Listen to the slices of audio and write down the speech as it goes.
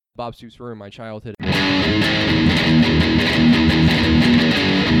Bob Stoops ruined my childhood.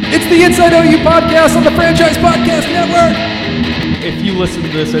 It's the Inside OU podcast on the Franchise Podcast Network. If you listen to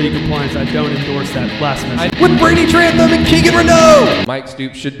this OU Compliance, I don't endorse that last message. With Brady Trantham and Keegan Renaud. Mike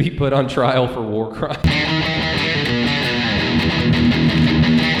Stoops should be put on trial for war crimes.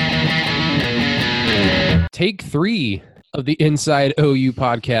 Take 3 of the Inside OU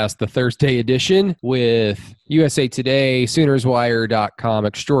podcast, the Thursday edition, with USA Today, SoonersWire.com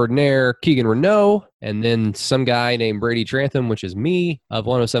extraordinaire Keegan Renaud, and then some guy named Brady Trantham, which is me, of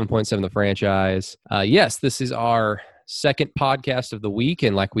 107.7 The Franchise. Yes, this is our second podcast of the week,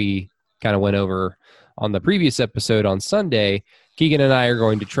 and like we kind of went over on the previous episode on Sunday, Keegan and I are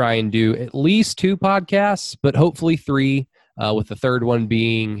going to try and do at least 2 podcasts, but hopefully 3, with the third one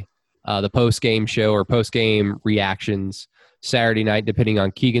being the post-game show or post-game reactions Saturday night, depending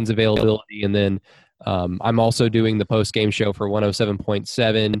on Keegan's availability. And then I'm also doing the post-game show for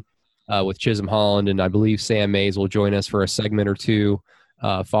 107.7 with Chisholm Holland, and I believe Sam Mays will join us for a segment or 2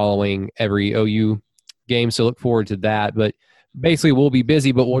 following every OU game. So look forward to that. But basically, we'll be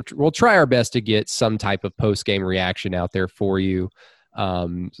busy, but we'll try our best to get some type of post-game reaction out there for you.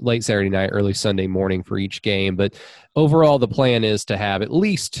 Late Saturday night, early Sunday morning for each game. But overall, the plan is to have at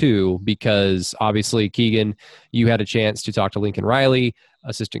least 2 because obviously, Keegan, you had a chance to talk to Lincoln Riley,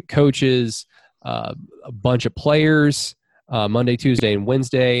 assistant coaches, a bunch of players, Monday, Tuesday, and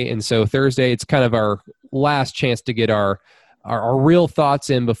Wednesday. And so Thursday, it's kind of our last chance to get our real thoughts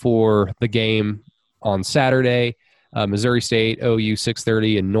in before the game on Saturday. Missouri State, OU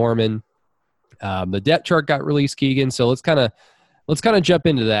 6:30 in Norman. The depth chart got released, Keegan. So let's kind of jump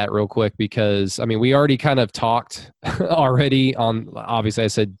into that real quick because, I mean, we already kind of talked already on, obviously I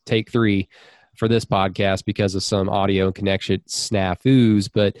said take 3 for this podcast because of some audio and connection snafus,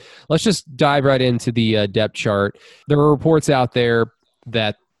 but let's just dive right into the depth chart. There are reports out there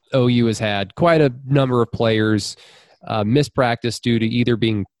that OU has had quite a number of players miss practice due to either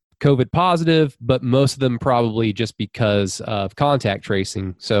being COVID positive, but most of them probably just because of contact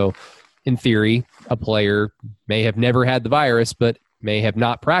tracing. So in theory, a player may have never had the virus, but may have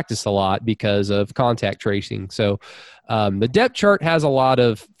not practiced a lot because of contact tracing. So the depth chart has a lot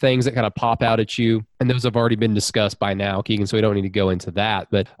of things that kind of pop out at you, and those have already been discussed by now, Keegan, so we don't need to go into that.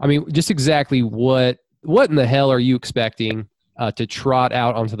 But, I mean, just exactly what in the hell are you expecting to trot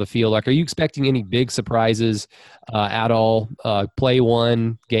out onto the field? Like, are you expecting any big surprises at all? Play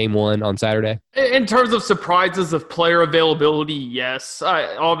 1, game 1 on Saturday? In terms of surprises of player availability, yes.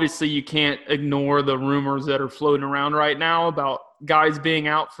 Obviously, you can't ignore the rumors that are floating around right now about guys being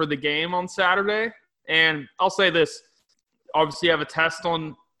out for the game on Saturday. And I'll say this. Obviously, you have a test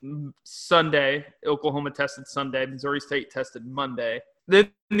on Sunday. Oklahoma tested Sunday. Missouri State tested Monday.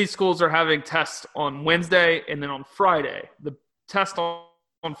 Then these schools are having tests on Wednesday and then on Friday. The test on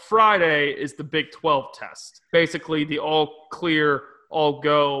Friday is the Big 12 test. Basically, the all clear, all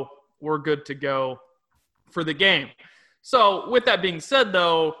go, we're good to go for the game. So with that being said,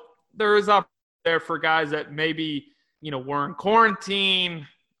 though, there is up there for guys that maybe, were in quarantine,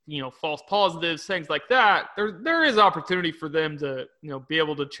 false positives, things like that. There is opportunity for them to, be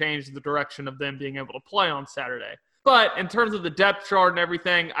able to change the direction of them being able to play on Saturday. But in terms of the depth chart and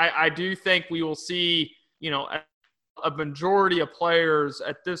everything, I do think we will see, a majority of players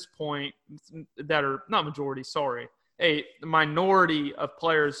at this point that are not majority, sorry. A minority of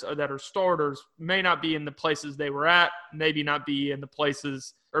players that are starters may not be in the places they were at, maybe not be in the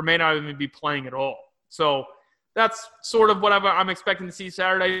places, or may not even be playing at all. So that's sort of what I'm expecting to see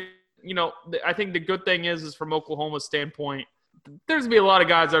Saturday. I think the good thing is from Oklahoma's standpoint, there's going to be a lot of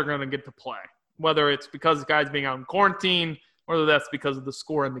guys that are going to get to play. Whether it's because the guys being out in quarantine, whether that's because of the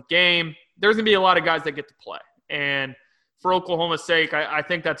score in the game, there's going to be a lot of guys that get to play. And for Oklahoma's sake, I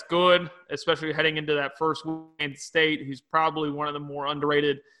think that's good, especially heading into that first Wayne State, who's probably one of the more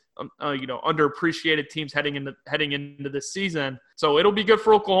underrated, underappreciated teams heading into this season. So it'll be good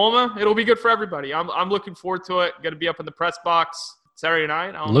for Oklahoma. It'll be good for everybody. I'm looking forward to it. Going to be up in the press box Saturday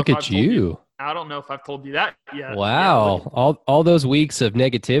night. Look at you. I don't know if I've told you that yet. Wow. All those weeks of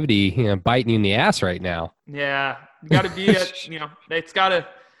negativity, biting you in the ass right now. Yeah. You got to be it's got to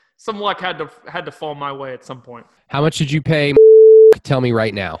 – some luck had to fall my way at some point. How much did you pay? Tell me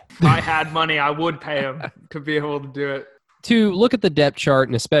right now. If I had money, I would pay him to be able to do it. To look at the depth chart,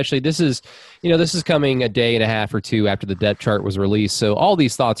 and especially this is coming a day and a half or 2 after the depth chart was released. So all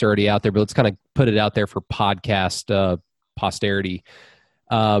these thoughts are already out there, but let's kind of put it out there for podcast posterity.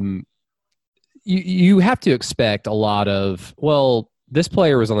 You have to expect a lot of, this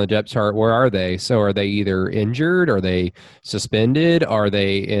player was on the depth chart. Where are they? So are they either injured? Are they suspended? Are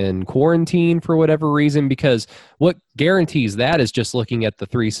they in quarantine for whatever reason? Because what guarantees that is just looking at the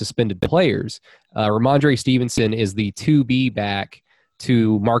 3 suspended players. Ramondre Stevenson is the 2B back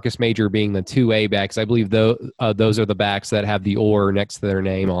to Marcus Major being the 2A backs. I believe those are the backs that have the or next to their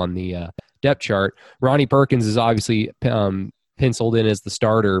name on the depth chart. Ronnie Perkins is obviously penciled in as the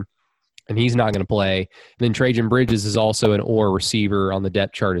starter, and he's not going to play. And then Trajan Bridges is also an or receiver on the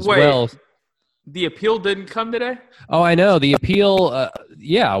depth chart as well. The appeal didn't come today? Oh, I know. The appeal,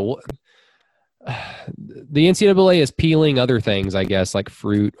 the NCAA is peeling other things, I guess, like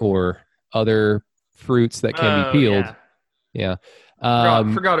fruit or other fruits that can be peeled. Yeah.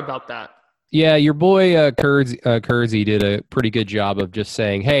 Forgot about that. Yeah, your boy Kersey did a pretty good job of just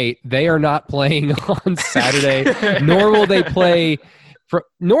saying, hey, they are not playing on Saturday, nor will they play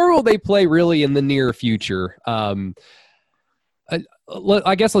really in the near future. I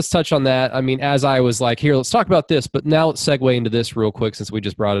guess let's touch on that. I mean, as I was like, here, let's talk about this, but now let's segue into this real quick since we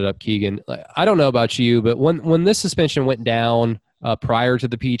just brought it up, Keegan. I don't know about you, but when this suspension went down prior to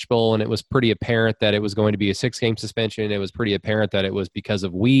the Peach Bowl, and it was pretty apparent that it was going to be a 6-game suspension, it was pretty apparent that it was because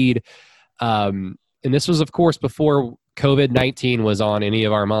of weed. And this was, of course, before COVID-19 was on any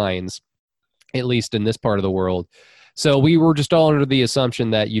of our minds, at least in this part of the world. So we were just all under the assumption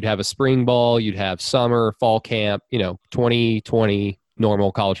that you'd have a spring ball, you'd have summer, fall camp, 2020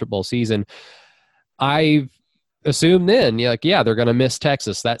 normal college football season. I assumed then, they're going to miss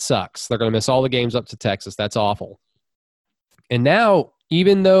Texas. That sucks. They're going to miss all the games up to Texas. That's awful. And now,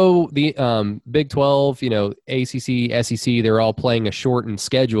 even though the Big 12, ACC, SEC, they're all playing a shortened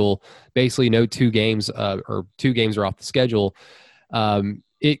schedule, basically no 2 games or 2 games are off the schedule.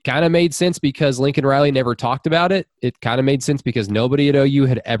 It kind of made sense because Lincoln Riley never talked about it. It kind of made sense because nobody at OU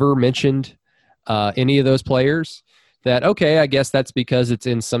had ever mentioned any of those players. That, okay, I guess that's because it's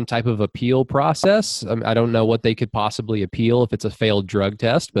in some type of appeal process. I don't know what they could possibly appeal if it's a failed drug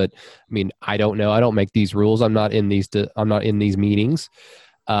test, but I mean, I don't know. I don't make these rules. I'm not in these meetings.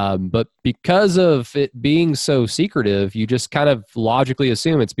 But because of it being so secretive, you just kind of logically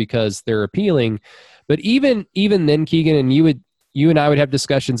assume it's because they're appealing. But even then, Keegan, and you and I would have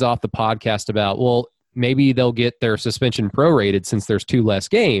discussions off the podcast about, well, maybe they'll get their suspension prorated since there's 2 less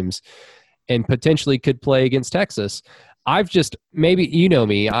games and potentially could play against Texas. I've just, maybe,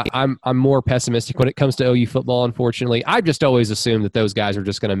 me, I'm more pessimistic when it comes to OU football, unfortunately. I've just always assumed that those guys are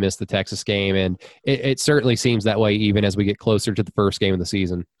just going to miss the Texas game, and it certainly seems that way even as we get closer to the first game of the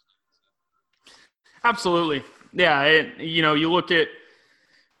season. Absolutely. Yeah, you look at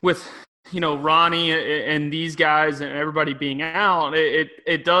with Ronnie and these guys and everybody being out,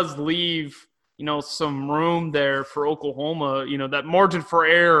 it does leave, some room there for Oklahoma. That margin for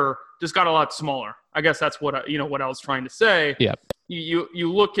error just got a lot smaller. I guess that's what what I was trying to say. Yeah.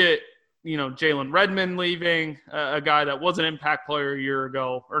 You look at, Jalen Redmond leaving, a guy that was an impact player a year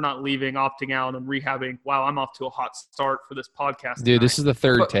ago, or not leaving, opting out and rehabbing. Wow, I'm off to a hot start for this podcast Dude, tonight. This is the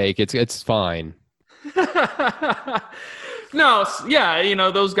third take. It's fine. No,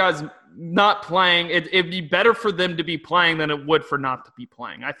 yeah, those guys not playing, it'd be better for them to be playing than it would for not to be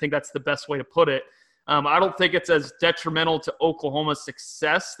playing. I think that's the best way to put it. I don't think it's as detrimental to Oklahoma's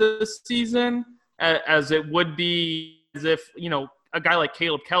success this season as it would be as if, a guy like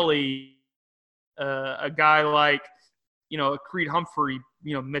Caleb Kelly, a guy like, a Creed Humphrey,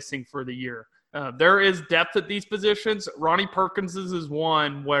 missing for the year. There is depth at these positions. Ronnie Perkins is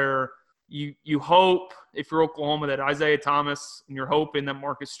one where you hope, if you're Oklahoma, that Isaiah Thomas, and you're hoping that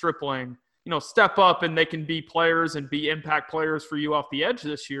Marcus Stripling, step up and they can be players and be impact players for you off the edge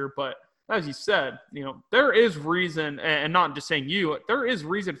this year. But as you said, there is reason, and not just saying there is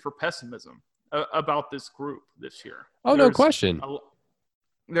reason for pessimism about this group this year. Oh, no question.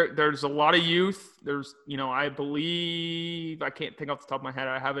 There's a lot of youth. There's, I believe, I can't think off the top of my head,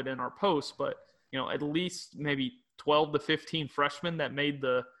 I have it in our post, but, at least maybe 12 to 15 freshmen that made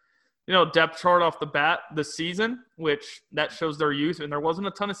the, depth chart off the bat this season, which that shows their youth, and there wasn't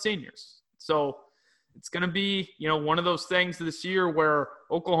a ton of seniors. So it's going to be, one of those things this year where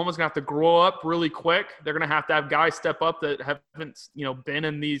Oklahoma's going to have to grow up really quick. They're going to have guys step up that haven't, been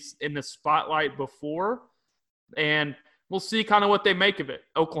in the spotlight before. And we'll see kind of what they make of it.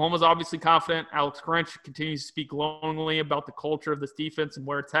 Oklahoma's obviously confident. Alex Grinch continues to speak glowingly about the culture of this defense and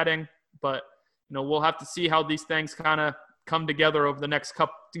where it's heading. But, we'll have to see how these things kind of come together over the next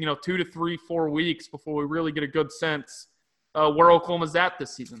couple, 2 to 3, 4 weeks before we really get a good sense where Oklahoma's at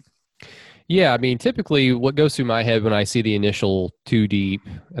this season. Yeah, I mean, typically what goes through my head when I see the initial 2 deep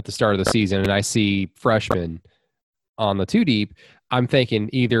at the start of the season and I see freshmen on the 2 deep, I'm thinking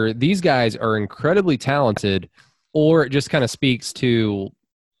either these guys are incredibly talented or it just kind of speaks to,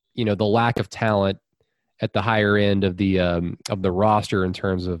 the lack of talent at the higher end of the roster in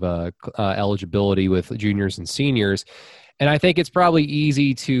terms of eligibility with juniors and seniors. And I think it's probably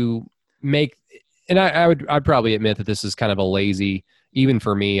easy to make, and I'd probably admit that this is kind of a lazy, even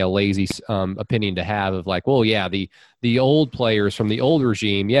for me, a lazy opinion to have of like, well, yeah, the old players from the old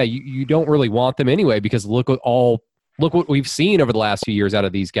regime, yeah, you don't really want them anyway, because look what we've seen over the last few years out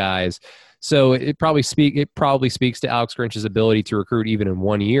of these guys. So it probably speaks to Alex Grinch's ability to recruit even in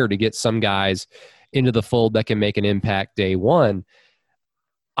 1 year to get some guys into the fold that can make an impact day one.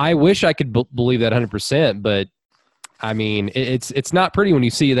 I wish I could believe that 100%, but I mean, it's not pretty when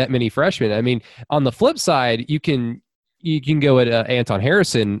you see that many freshmen. I mean, on the flip side, you can go at Anton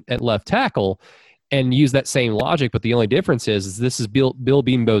Harrison at left tackle and use that same logic, but the only difference is this is Bill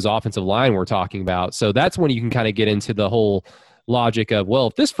Beanbo's offensive line we're talking about. So that's when you can kind of get into the whole logic of, well,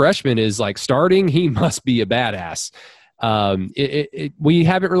 if this freshman is like starting, he must be a badass. We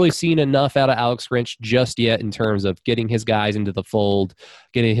haven't really seen enough out of Alex Grinch just yet in terms of getting his guys into the fold,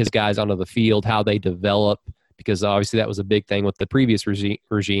 getting his guys onto the field, how they develop, because obviously that was a big thing with the previous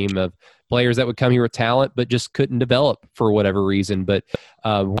regime of players that would come here with talent but just couldn't develop for whatever reason. But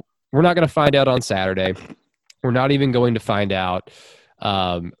we're not going to find out on Saturday. We're not even going to find out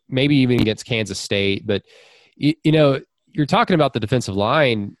maybe even against Kansas State. But, you're talking about the defensive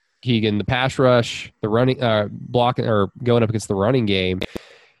line, Keegan, the pass rush, the running blocking or going up against the running game.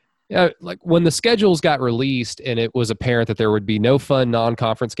 Like when the schedules got released and it was apparent that there would be no fun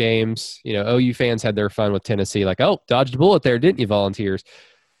non-conference games, OU fans had their fun with Tennessee. Like, oh, dodged a bullet there, didn't you, Volunteers?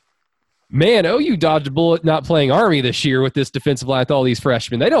 Man, OU dodged a bullet not playing Army this year with this defensive line with all these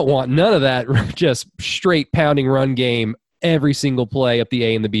freshmen. They don't want none of that just straight pounding run game every single play up the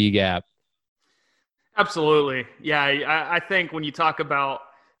A and the B gap. Absolutely. Yeah, I think when you talk about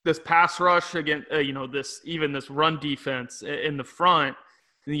this pass rush against, this run defense in the front,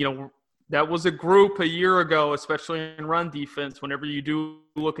 that was a group a year ago, especially in run defense. Whenever you do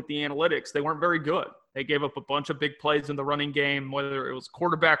look at the analytics, they weren't very good. They gave up a bunch of big plays in the running game, whether it was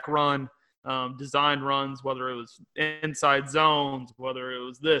quarterback run, design runs, whether it was inside zones, whether it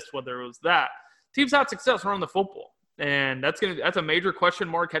was this, whether it was that. Teams had success running the football. And that's a major question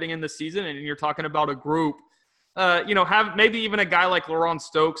mark heading in this season. And you're talking about a group, have maybe even a guy like LaRon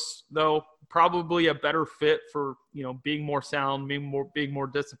Stokes, though, probably a better fit for, being more sound, being more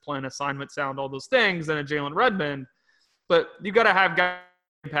disciplined, assignment sound, all those things than a Jalen Redmond. But you got to have guys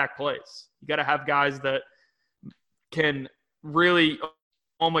impact plays. You got to have guys that can really,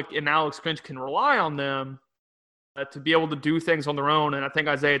 and Alex Grinch can rely on them to be able to do things on their own. And I think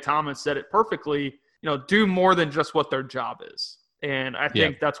Isaiah Thomas said it perfectly. Do more than just what their job is. And I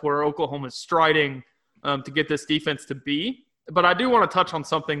think that's where Oklahoma is striding to get this defense to be. But I do want to touch on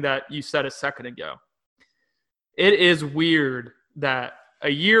something that you said a second ago. It is weird that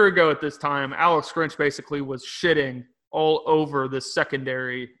a year ago at this time, Alex Grinch basically was shitting all over the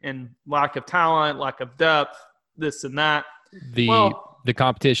secondary and lack of talent, lack of depth, this and that. The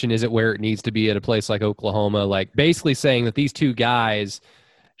competition isn't where it needs to be at a place like Oklahoma. Like basically saying that these two guys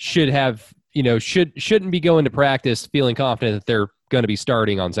should have – shouldn't be going to practice feeling confident that they're going to be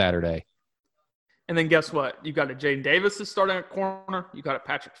starting on Saturday. And then guess what? You got a Jaden Davis is starting at corner. You got a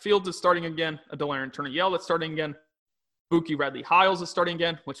Patrick Fields is starting again. A De'Aaron Turner-Yell that's starting again. Buki Radley-Hiles is starting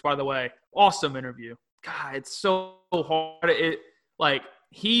again, which, by the way, awesome interview. God, it's so hard.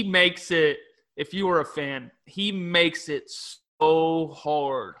 He makes it, if you were a fan, he makes it so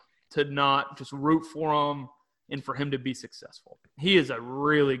hard to not just root for him and for him to be successful. He is a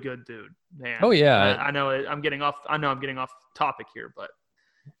really good dude, man. Oh yeah. I know I'm getting off topic here, but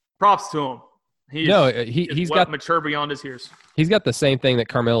props to him. He's got mature beyond his years. He's got the same thing that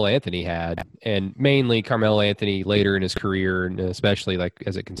Carmelo Anthony had, and mainly Carmelo Anthony later in his career, and especially like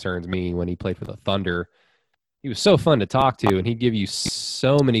as it concerns me when he played for the Thunder. He was so fun to talk to, and he'd give you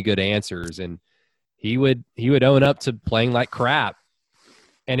so many good answers, and he would own up to playing like crap,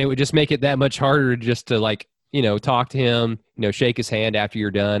 and it would just make it that much harder just to talk to him, shake his hand after you're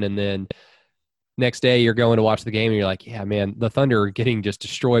done, and then next day you're going to watch the game and you're like, yeah, man, the Thunder are getting just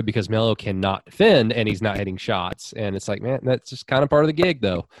destroyed because Melo cannot defend and he's not hitting shots. And it's like, man, that's just kind of part of the gig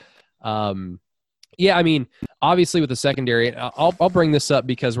though. Yeah, I mean, obviously with the secondary, I'll bring this up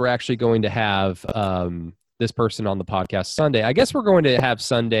because we're actually going to have this person on the podcast Sunday. I guess we're going to have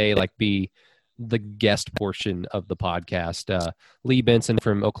Sunday be the guest portion of the podcast. Lee Benson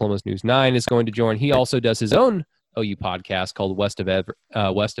from Oklahoma's News 9 is going to join. He also does his own OU podcast called West of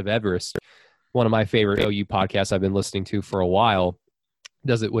Everest. One of my favorite OU podcasts I've been listening to for a while.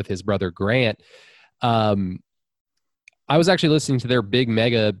 Does it with his brother Grant. I was actually listening to their big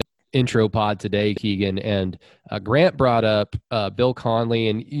mega intro pod today, Keegan, and Grant brought up Bill Conley,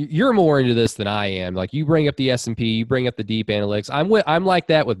 and you're more into this than I am. Like, you bring up the S&P, you bring up the deep analytics. I'm like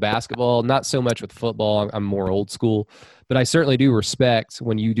that with basketball, not so much with football. I'm more old school, but I certainly do respect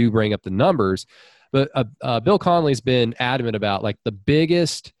when you do bring up the numbers. But Bill Conley's been adamant about, like, the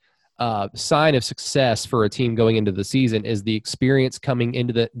biggest sign of success for a team going into the season is the experience coming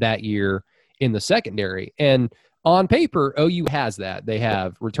into that year in the secondary. And on paper, OU has that. They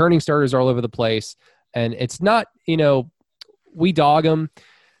have returning starters all over the place. And it's not, we dog them.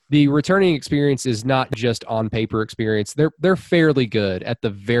 The returning experience is not just on paper experience. They're fairly good at the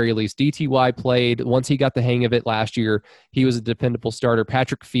very least. DTY played. Once he got the hang of it last year, he was a dependable starter.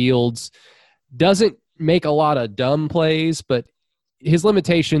 Patrick Fields doesn't make a lot of dumb plays, but his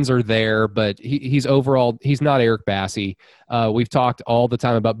limitations are there, but he's not Eric Bassey. We've talked all the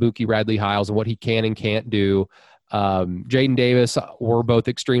time about Buki Radley-Hiles and what he can and can't do. Jaden Davis, we're both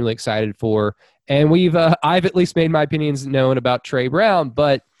extremely excited for. And I've at least made my opinions known about Trey Brown.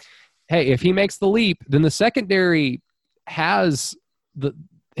 But, hey, if he makes the leap, then the secondary has the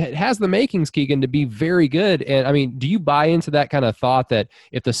makings, Keegan, to be very good. And, I mean, do you buy into that kind of thought that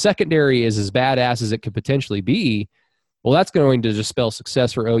if the secondary is as badass as it could potentially be, well, that's going to just spell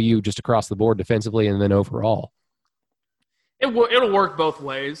success for OU just across the board defensively and then overall? It'll work both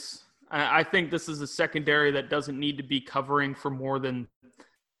ways. I think this is a secondary that doesn't need to be covering for more than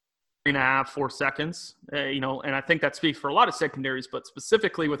 3.5, 4 seconds. And I think that speaks for a lot of secondaries, but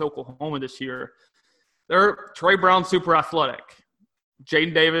specifically with Oklahoma this year, Trey Brown's super athletic.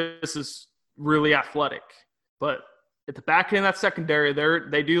 Jaden Davis is really athletic. But at the back end of that secondary,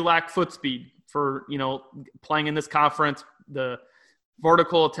 they do lack foot speed for, playing in this conference, the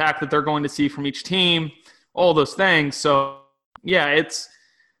vertical attack that they're going to see from each team, all those things. So,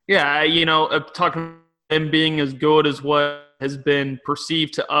 talking about them being as good as what has been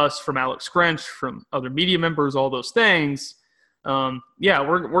perceived to us from Alex Grinch, from other media members, all those things. We're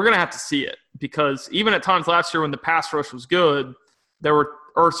going to have to see it, because even at times last year when the pass rush was good, or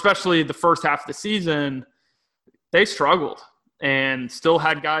especially the first half of the season, they struggled and still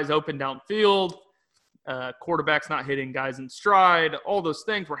had guys open downfield, quarterbacks not hitting guys in stride. All those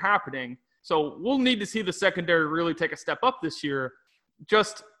things were happening. So we'll need to see the secondary really take a step up this year,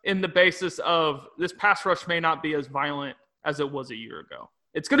 just in the basis of this pass rush may not be as violent as it was a year ago.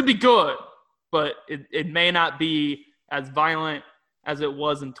 It's going to be good, but it may not be as violent as it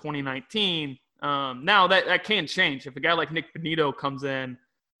was in 2019. Now that can change. If a guy like Nick Benito comes in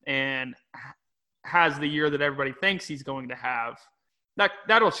and has the year that everybody thinks he's going to have,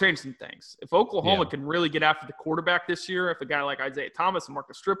 that'll change some things. If Oklahoma can really get after the quarterback this year, if a guy like Isaiah Thomas and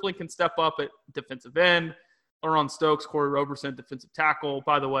Marcus Stripling can step up at defensive end, Laron Stokes, Corey Roberson, defensive tackle.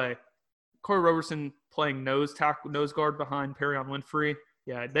 By the way, Corey Roberson playing nose guard behind Perion Winfrey.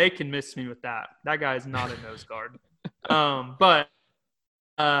 Yeah, they can miss me with that. That guy is not a nose guard. But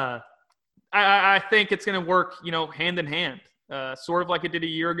I think it's going to work, hand in hand. Sort of like it did a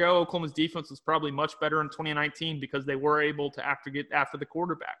year ago. Oklahoma's defense was probably much better in 2019 because they were able to get after the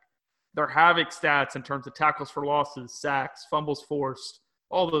quarterback. Their havoc stats in terms of tackles for losses, sacks, fumbles forced,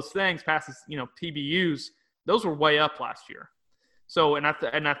 all those things, passes, PBUs, those were way up last year. So, and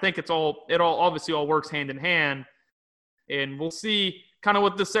I think it all obviously all works hand in hand, and we'll see kind of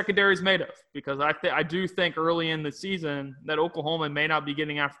what the secondary is made of, because I do think early in the season that Oklahoma may not be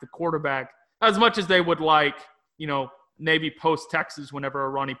getting after the quarterback as much as they would like, maybe post-Texas whenever a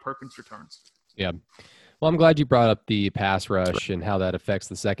Ronnie Perkins returns. Yeah. Well, I'm glad you brought up the pass rush and how that affects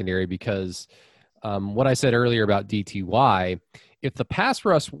the secondary, because what I said earlier about DTY, if the pass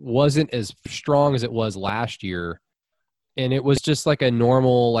rush wasn't as strong as it was last year, and it was just like a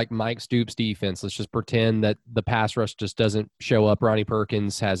normal, like Mike Stoops defense, let's just pretend that the pass rush just doesn't show up. Ronnie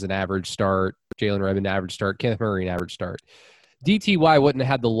Perkins has an average start, Jalen Redmond average start, Kenneth Murray an average start. DTY wouldn't have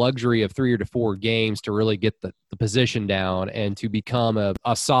had the luxury of 3 or 4 games to really get the position down and to become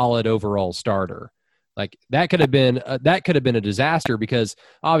a solid overall starter. Like that could have been a disaster, because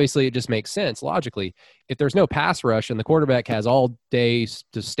obviously it just makes sense logically. If there's no pass rush and the quarterback has all day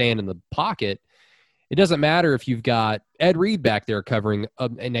to stand in the pocket, it doesn't matter if you've got Ed Reed back there covering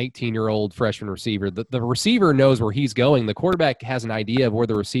an 18-year-old freshman receiver. The receiver knows where he's going. The quarterback has an idea of where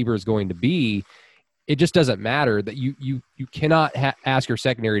the receiver is going to be. It just doesn't matter that you cannot ask your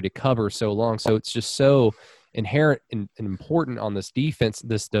secondary to cover so long. So it's just so inherent and important on this defense,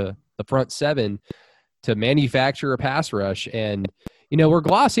 the front seven, to manufacture a pass rush. And, we're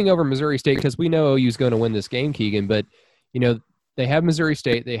glossing over Missouri State because we know OU's going to win this game, Keegan, but, they have Missouri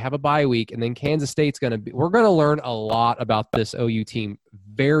State, they have a bye week, and then Kansas State's we're going to learn a lot about this OU team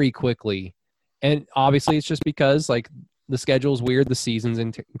very quickly. And obviously it's just because, like, the schedule's weird, the season's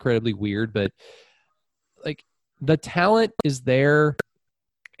incredibly weird, but like the talent is there,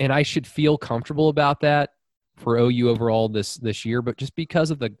 and I should feel comfortable about that for OU overall this year. But just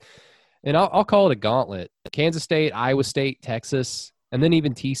because of and I'll call it a gauntlet: Kansas State, Iowa State, Texas, and then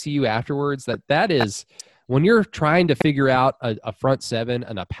even TCU afterwards. That is when you're trying to figure out a front seven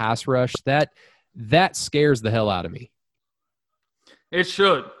and a pass rush, that scares the hell out of me. It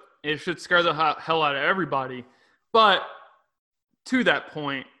should scare the hell out of everybody. But to that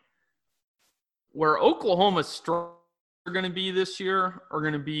point, where Oklahoma's strengths are going to be this year are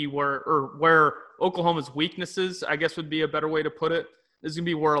going to be where Oklahoma's weaknesses, I guess would be a better way to put it, is going to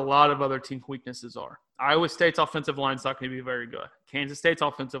be where a lot of other teams' weaknesses are. Iowa State's offensive line is not going to be very good. Kansas State's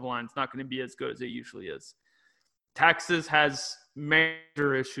offensive line is not going to be as good as it usually is. Texas has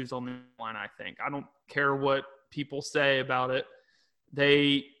major issues on the line, I think. I don't care what people say about it.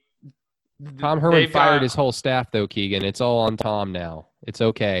 Tom Herman fired his whole staff, though, Keegan. It's all on Tom now. It's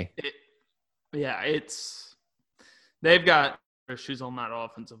okay. They've got issues on that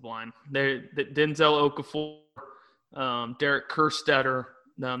offensive line. Denzel Okafor, Derek Kerstetter,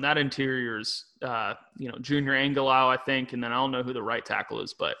 that interior is, Junior Angelau, I think, and then I don't know who the right tackle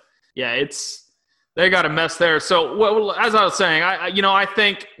is, but yeah, they got a mess there. So, as I was saying, I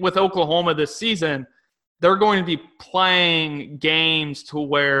think with Oklahoma this season, they're going to be playing games to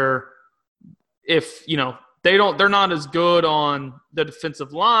where if they're not as good on the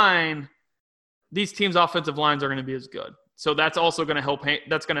defensive line, these teams' offensive lines are going to be as good. So that's also going to help.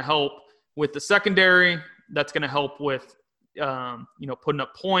 That's going to help with the secondary. That's going to help with putting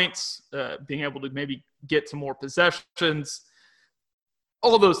up points, being able to maybe get some more possessions,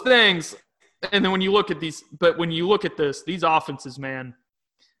 all those things. And then when you look at these offenses, man,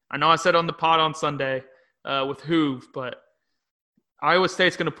 I know I said on the pod on Sunday with Hoove, but Iowa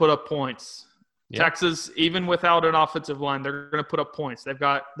State's going to put up points. Yep. Texas, even without an offensive line, they're going to put up points. They've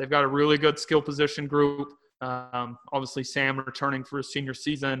got a really good skill position group. Obviously, Sam returning for his senior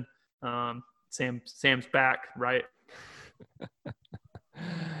season. Sam's back, right?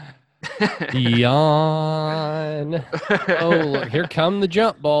 Yawn. Oh, look, here come the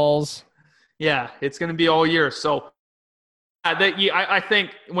jump balls. Yeah, it's going to be all year. So I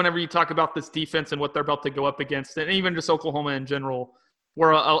think whenever you talk about this defense and what they're about to go up against, and even just Oklahoma in general,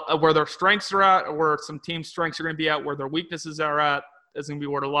 where their strengths are at, or where some teams' strengths are going to be at, where their weaknesses are at, is going to be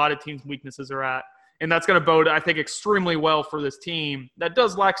where a lot of teams' weaknesses are at. And that's going to bode, I think, extremely well for this team that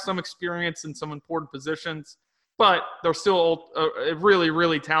does lack some experience in some important positions, but they're still really,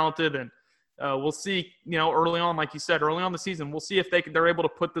 really talented. And we'll see, early on, like you said, early on in the season, we'll see if they're able to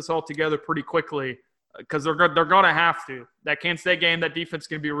put this all together pretty quickly, because they're going to have to. That Kansas State game, that defense is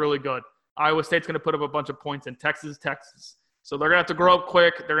going to be really good. Iowa State's going to put up a bunch of points, in Texas. So they're going to have to grow up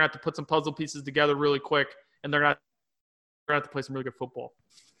quick. They're going to have to put some puzzle pieces together really quick, and they're going to have to play some really good football.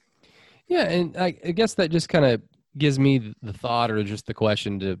 Yeah, and I guess that just kind of gives me the thought, or just the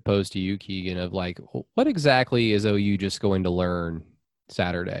question to pose to you, Keegan, of like, what exactly is OU just going to learn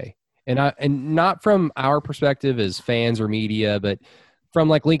Saturday? And not from our perspective as fans or media, but from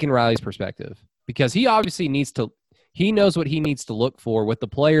like Lincoln Riley's perspective, because he obviously he knows what he needs to look for with the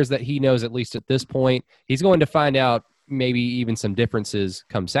players that he knows, at least at this point. He's going to find out maybe even some differences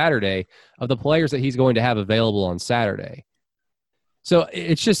come Saturday of the players that he's going to have available on Saturday. So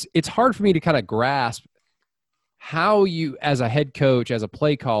it's hard for me to kind of grasp how you, as a head coach, as a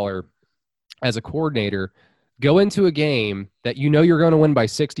play caller, as a coordinator, go into a game that you're going to win by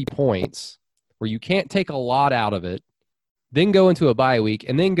 60 points, where you can't take a lot out of it, then go into a bye week,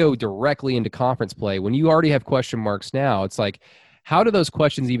 and then go directly into conference play when you already have question marks now. It's like, how do those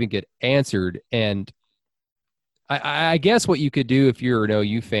questions even get answered? And I guess what you could do if you're an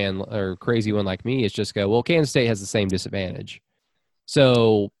OU fan or crazy one like me is just go, well, Kansas State has the same disadvantage.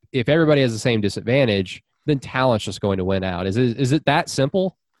 So if everybody has the same disadvantage, then talent's just going to win out. Is it that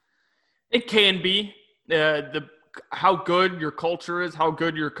simple? It can be. How good your culture is, how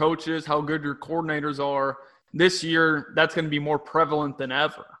good your coach is, how good your coordinators are. This year, that's going to be more prevalent than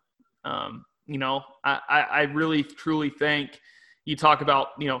ever. I really, truly think you talk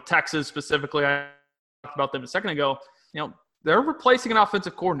about, Texas specifically. I talked about them a second ago. They're replacing an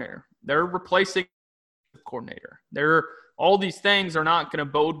offensive coordinator. They're replacing a coordinator. All these things are not going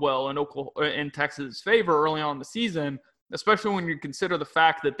to bode well in Texas' favor early on in the season, especially when you consider the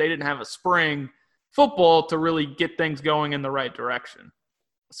fact that they didn't have a spring football to really get things going in the right direction.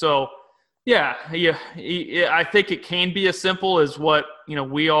 So, yeah, I think it can be as simple as what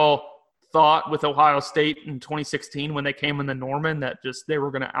we all thought with Ohio State in 2016 when they came in the Norman, that just they were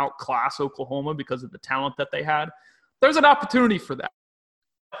going to outclass Oklahoma because of the talent that they had. There's an opportunity for that.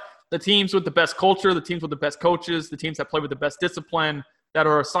 the teams with the best culture, the teams with the best coaches, the teams that play with the best discipline, that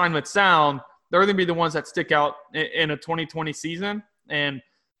are assignment sound, they're going to be the ones that stick out in a 2020 season. And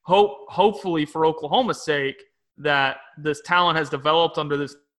hopefully for Oklahoma's sake, that this talent has developed under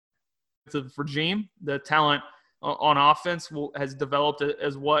this regime. The talent on offense has developed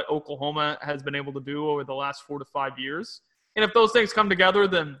as what Oklahoma has been able to do over the last 4 to 5 years. And if those things come together,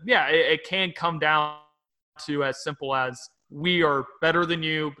 then, yeah, it can come down to as simple as we are better than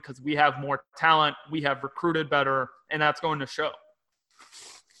you because we have more talent, we have recruited better, and that's going to show.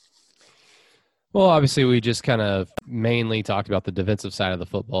 Well, obviously, we just kind of mainly talked about the defensive side of the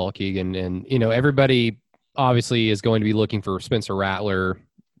football, Keegan. And, everybody obviously is going to be looking for Spencer Rattler,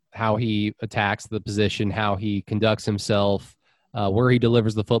 how he attacks the position, how he conducts himself, where he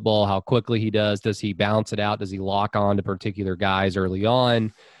delivers the football, how quickly he does. Does he bounce it out? Does he lock on to particular guys early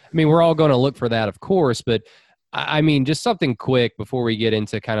on? I mean, we're all going to look for that, of course. But, I mean, just something quick before we get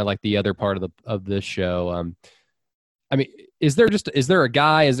into kind of like the other part of this show. I mean, is there a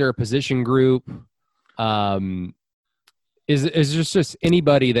guy? Is there a position group? Is there just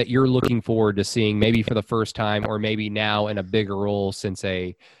anybody that you're looking forward to seeing maybe for the first time or maybe now in a bigger role since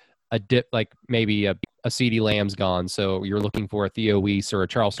a dip, like maybe a CeeDee Lamb's gone? So you're looking for a Theo Weiss or a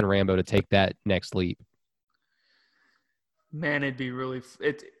Charleston Rambo to take that next leap. Man, it'd be really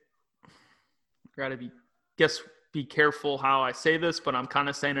gotta be careful how I say this, but I'm kind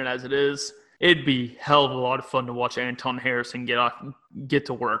of saying it as it is. It'd be hell of a lot of fun to watch Anton Harrison get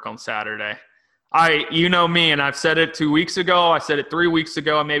to work on Saturday. You know me, and I've said it 2 weeks ago. I said it 3 weeks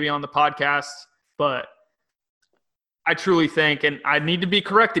ago, maybe on the podcast, but I truly think, and I need to be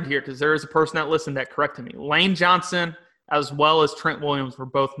corrected here because there is a person that listened that corrected me. Lane Johnson as well as Trent Williams were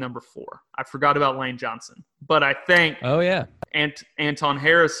both number 4. I forgot about Lane Johnson, but I think Anton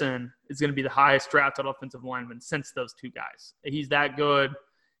Harrison is going to be the highest drafted offensive lineman since those two guys. He's that good.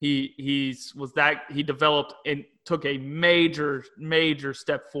 He developed and took a major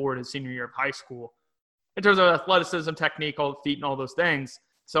step forward his senior year of high school in terms of athleticism, technique, all the feet, and all those things.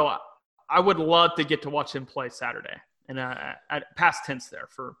 So I would love to get to watch him play Saturday, and past tense there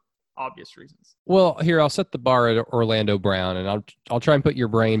for obvious reasons. Well, here I'll set the bar at Orlando Brown, and I'll try and put your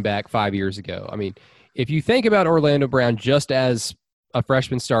brain back 5 years ago. I mean, if you think about Orlando Brown just as a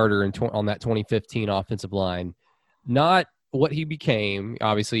freshman starter on that 2015 offensive line, not what he became.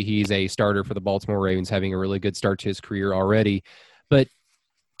 Obviously, he's a starter for the Baltimore Ravens, having a really good start to his career already. But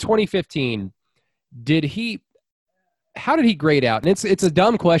 2015, how did he grade out? And it's a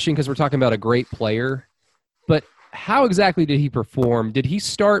dumb question because we're talking about a great player, but how exactly did he perform? Did he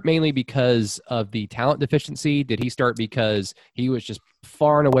start mainly because of the talent deficiency? Did he start because he was just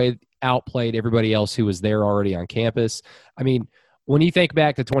far and away outplayed everybody else who was there already on campus? I mean, when you think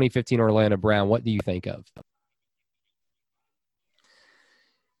back to 2015 Orlando Brown, what do you think of?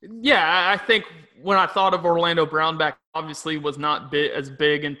 Yeah, I think when I thought of Orlando Brown back, obviously was not as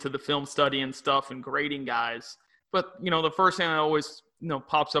big into the film study and stuff and grading guys. But, the first thing that always,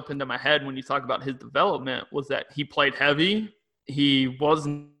 pops up into my head when you talk about his development was that he played heavy. He was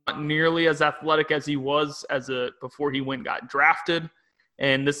not nearly as athletic as he was before he got drafted.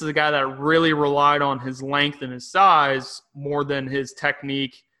 And this is a guy that really relied on his length and his size more than his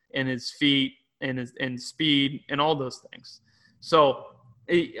technique and his feet and speed and all those things. So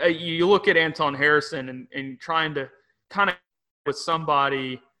you look at Anton Harrison and trying to kind of with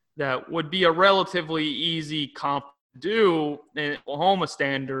somebody that would be a relatively easy comp to do in Oklahoma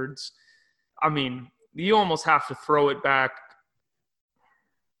standards. I mean, you almost have to throw it back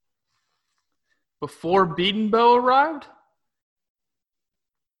before Bedenbaugh arrived.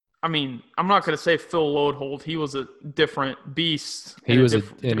 I mean, I'm not going to say Phil Loadholt. He was a different beast. He was a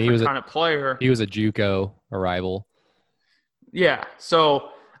different kind of player. He was a JUCO arrival. Yeah,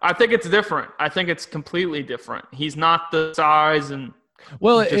 so I think it's different. I think it's completely different. He's not the size and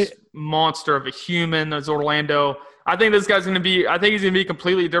monster of a human as Orlando. I think this guy's going to be – I think he's going to be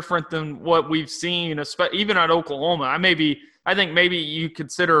completely different than what we've seen, even at Oklahoma. I think maybe you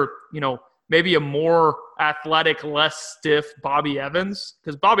consider, maybe a more athletic, less stiff Bobby Evans,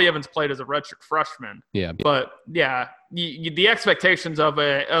 because Bobby Evans played as a redshirt freshman. Yeah. But, yeah, the expectations of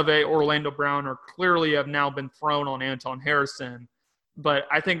a Orlando Brown clearly have now been thrown on Anton Harrison. But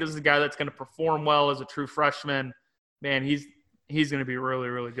I think this is a guy that's going to perform well as a true freshman. Man, he's going to be really,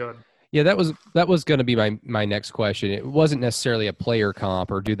 really good. Yeah, that was going to be my next question. It wasn't necessarily a player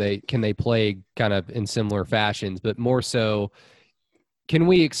comp, or can they play kind of in similar fashions, but more so, can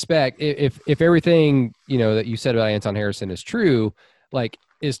we expect if everything that you said about Anton Harrison is true, like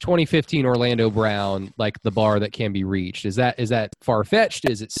is 2015 Orlando Brown like the bar that can be reached? Is that far-fetched?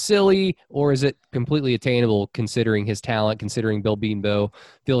 Is it silly? Or is it completely attainable considering his talent, considering Bill Beanbo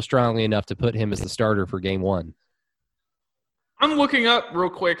feels strongly enough to put him as the starter for game one? I'm looking up real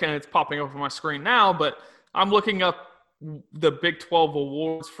quick, and it's popping up on my screen now, but I'm looking up the Big 12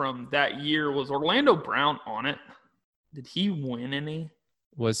 awards from that year. Was Orlando Brown on it? Did he win any?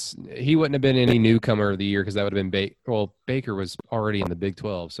 He wouldn't have been any newcomer of the year because that would have been Baker was already in the Big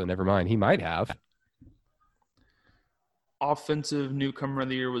 12, so never mind. He might have. Offensive newcomer of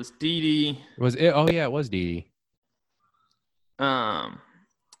the year was Dede. Was it? Oh yeah, it was Dede.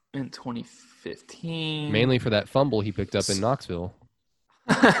 In 2015, mainly for that fumble he picked up in Knoxville.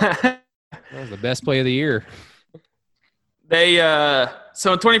 That was the best play of the year.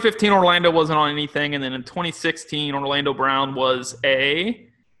 So in 2015, Orlando wasn't on anything, and then in 2016, Orlando Brown was a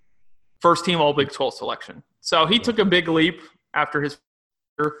first-team All-Big 12 selection. So he took a big leap after his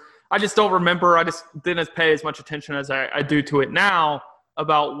year. I just don't remember. I just didn't pay as much attention as I do to it now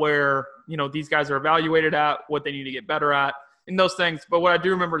about where these guys are evaluated at, what they need to get better at, and those things. But what I do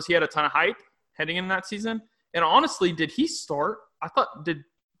remember is he had a ton of hype heading into that season. And honestly, did he start?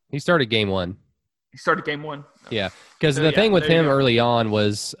 He started game one. He started game one. Yeah, because the thing with him early on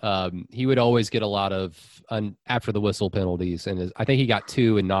was he would always get a lot of after the whistle penalties, and I think he got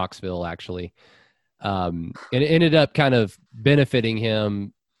 2 in Knoxville actually, and it ended up kind of benefiting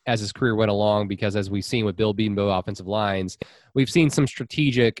him as his career went along because as we've seen with Bill Beanbo offensive lines, we've seen some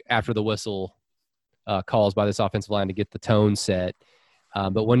strategic after the whistle calls by this offensive line to get the tone set.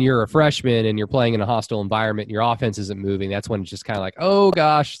 But when you're a freshman and you're playing in a hostile environment and your offense isn't moving, that's when it's just kind of like, oh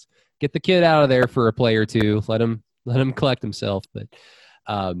gosh, get the kid out of there for a play or two. Let him collect himself. But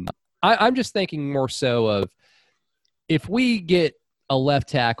I'm just thinking more so of if we get a left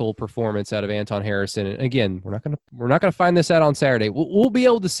tackle performance out of Anton Harrison, and again, we're not gonna find this out on Saturday. We'll be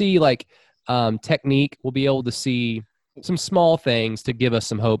able to see like technique. We'll be able to see some small things to give us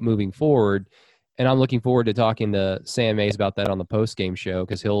some hope moving forward. And I'm looking forward to talking to Sam Mays about that on the post-game show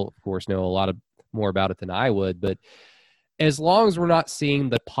because he'll, of course, know a lot more about it than I would. But as long as we're not seeing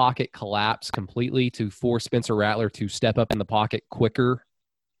the pocket collapse completely to force Spencer Rattler to step up in the pocket quicker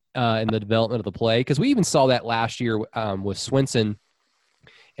in the development of the play, because we even saw that last year with Swinson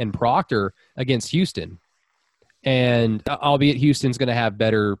and Proctor against Houston. And albeit Houston's going to have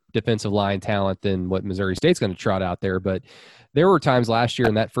better defensive line talent than what Missouri State's going to trot out there, but there were times last year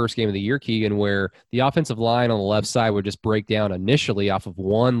in that first game of the year, Keegan, where the offensive line on the left side would just break down initially off of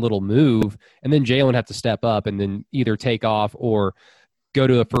one little move, and then Jalen had to step up and then either take off or go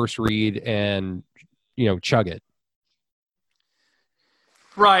to a first read and, chug it.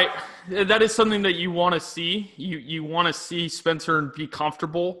 Right. That is something that you want to see. You want to see Spencer be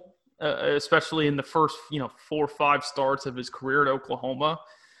comfortable, especially in the first, 4 or 5 starts of his career at Oklahoma.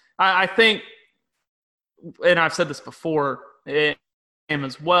 I think, and I've said this before, him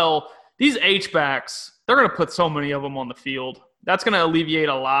as well, these H-backs, they're going to put so many of them on the field. That's going to alleviate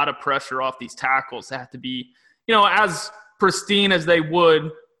a lot of pressure off these tackles that have to be, as pristine as they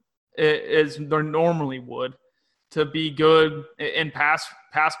would, as they normally would, to be good in pass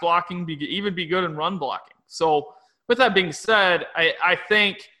blocking, even be good in run blocking. So with that being said, I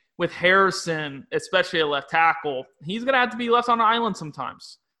think with Harrison, especially at left tackle, he's going to have to be left on an island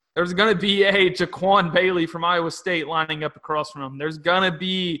sometimes. There's going to be a Jaquan Bailey from Iowa State lining up across from him. There's going to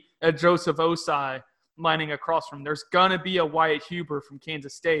be a Joseph Osai lining across from him. There's going to be a Wyatt Huber from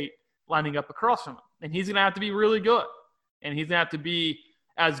Kansas State lining up across from him. And he's going to have to be really good. And he's going to have to be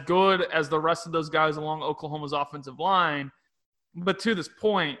as good as the rest of those guys along Oklahoma's offensive line. But to this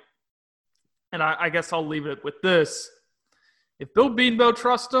point, and I guess I'll leave it with this, if Bill Beanbo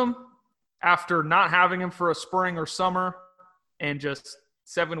trusts him after not having him for a spring or summer and just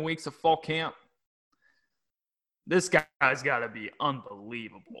 7 weeks of fall camp, this guy's got to be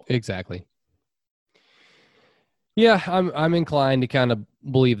unbelievable. Exactly. Yeah, I'm inclined to kind of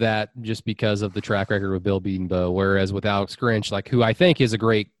believe that just because of the track record with Bill Beanbo, whereas with Alex Grinch, who I think is a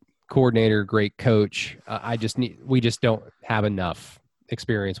great coordinator, great coach, we just don't have enough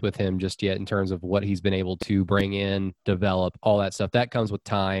experience with him just yet in terms of what he's been able to bring in, develop, all that stuff. That comes with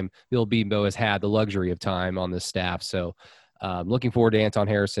time. Bill Beanbo has had the luxury of time on this staff, so looking forward to Anton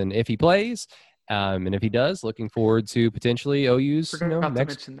Harrison if he plays, and if he does, looking forward to potentially OU's next. To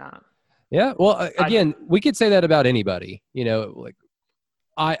mention that. Yeah, well, again, we could say that about anybody.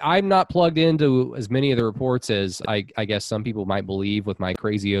 I'm not plugged into as many of the reports as I guess some people might believe with my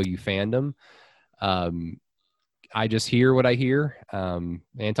crazy OU fandom. I just hear what I hear.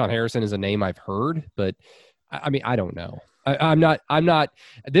 Anton Harrison is a name I've heard, but I don't know. I'm not.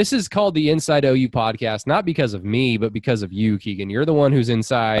 This is called the Inside OU podcast, not because of me, but because of you, Keegan. You're the one who's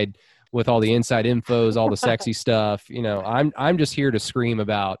inside with all the inside infos, all the sexy stuff. I'm just here to scream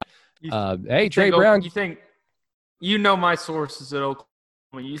about. Hey, Trey Brown. You think my sources at Oklahoma?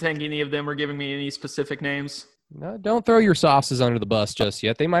 You think any of them are giving me any specific names? No, don't throw your sauces under the bus just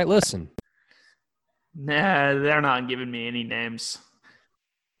yet. They might listen. Nah, they're not giving me any names.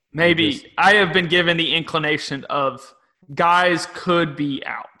 Maybe I have been given the inclination of guys could be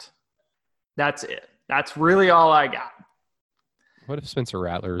out. That's it. That's really all I got. What if Spencer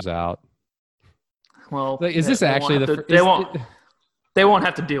Rattler's out? Well, is this actually they won't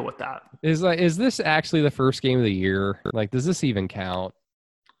have to deal with that. Is this actually the first game of the year? Like, does this even count?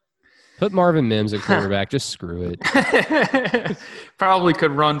 Put Marvin Mims at quarterback. Just screw it. Probably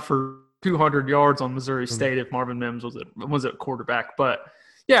could run for 200 yards on Missouri State if Marvin Mims was at quarterback. But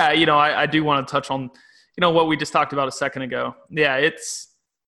yeah, I do want to touch on what we just talked about a second ago. Yeah, it's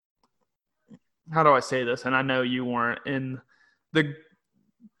how do I say this? And I know you weren't in the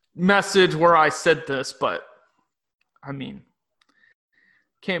message where I said this, but I mean,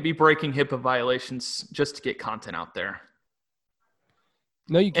 can't be breaking HIPAA violations just to get content out there.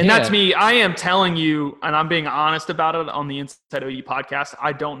 No, you can't. And that's me. I am telling you, and I'm being honest about it on the Inside OU podcast.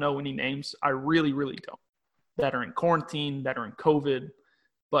 I don't know any names. I really, really don't. That are in quarantine, that are in COVID.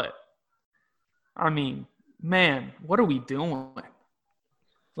 But, I mean, man, what are we doing?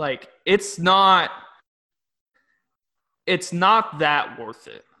 Like, it's not that worth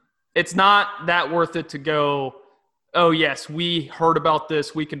it. It's not that worth it to go, oh, yes, we heard about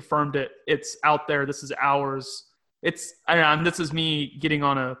this. We confirmed it. It's out there. This is ours. This is me getting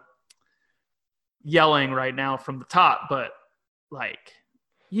on a yelling right now from the top, but, like,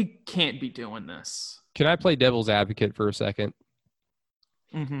 you can't be doing this. Can I play devil's advocate for a second?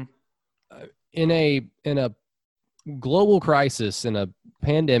 Mm-hmm. In a global crisis, in a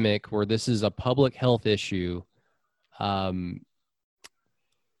pandemic where this is a public health issue, let me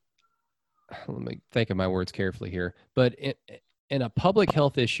think of my words carefully here. But in a public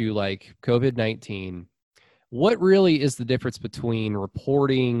health issue like COVID-19, what really is the difference between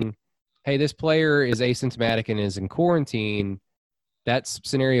reporting, hey, this player is asymptomatic and is in quarantine? That's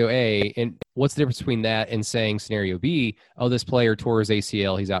scenario A. And what's the difference between that and saying scenario B, oh, this player tore his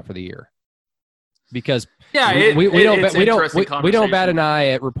ACL, he's out for the year? Because we don't bat an eye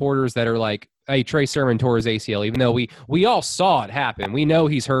at reporters that are like, hey, Trey Sermon tore his ACL, even though we all saw it happen. We know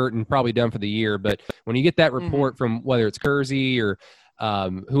he's hurt and probably done for the year. But when you get that report from whether it's Kersey or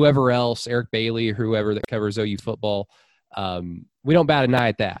whoever else, Eric Bailey or whoever that covers OU football, we don't bat an eye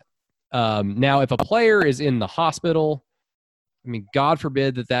at that. Now, if a player is in the hospital, I mean, God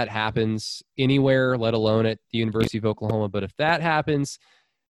forbid that happens anywhere, let alone at the University of Oklahoma. But if that happens,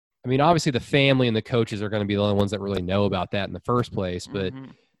 I mean, obviously the family and the coaches are going to be the only ones that really know about that in the first place. But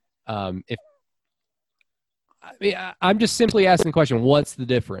I'm just simply asking the question, what's the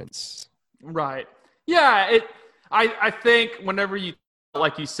difference? Right. Yeah. I think whenever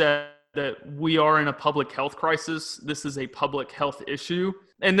like you said, that we are in a public health crisis, this is a public health issue,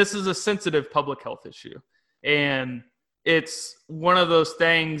 and this is a sensitive public health issue. And it's one of those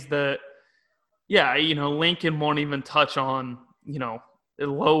things that, Lincoln won't even touch on, a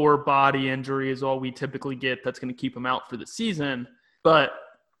lower body injury is all we typically get that's going to keep him out for the season. But,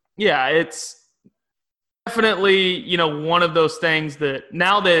 yeah, it's definitely, one of those things that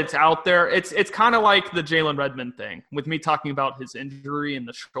now that it's out there, it's kind of like the Jalen Redmond thing with me talking about his injury and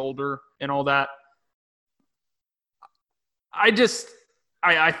the shoulder and all that.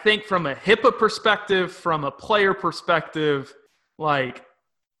 I think from a HIPAA perspective, from a player perspective, like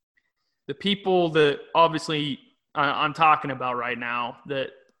the people that obviously I'm talking about right now that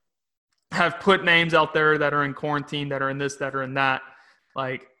have put names out there that are in quarantine, that are in this, that are in that,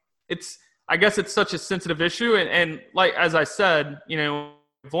 like I guess it's such a sensitive issue. And like, as I said,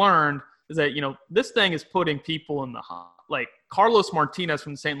 I've learned is that, this thing is putting people in the hot. Like Carlos Martinez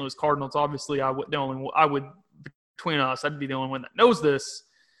from the St. Louis Cardinals, obviously between us, I'd be the only one that knows this,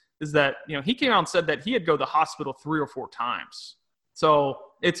 is that, he came out and said that he had to go to the hospital 3 or 4 times. So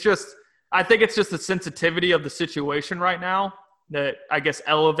I think it's just the sensitivity of the situation right now that I guess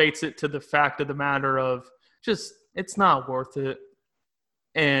elevates it to the fact of the matter of just, it's not worth it.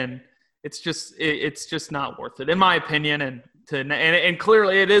 And it's just not worth it, in my opinion. And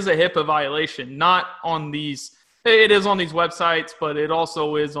clearly it is a HIPAA violation, not on these, it is on these websites, but it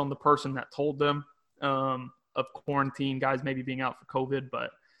also is on the person that told them, of quarantine, guys maybe being out for COVID. But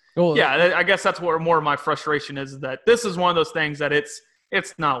I guess that's where more of my frustration is that this is one of those things that it's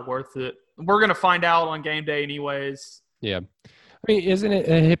not worth it. We're going to find out on game day anyways. Yeah. I mean, isn't it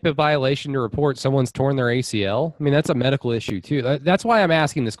a HIPAA violation to report someone's torn their ACL? I mean, that's a medical issue too. That's why I'm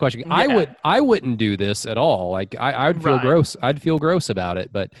asking this question. Yeah. I wouldn't do this at all. Like I'd feel Right. gross. I'd feel gross about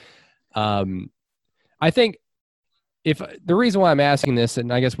it. But I think if the reason why I'm asking this,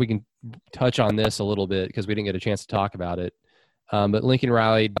 and I guess we can touch on this a little bit because we didn't get a chance to talk about it. But Lincoln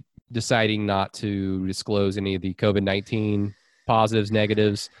Riley deciding not to disclose any of the COVID-19 positives,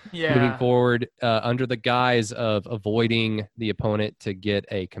 negatives, moving forward under the guise of avoiding the opponent to get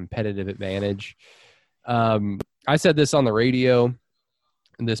a competitive advantage. I said this on the radio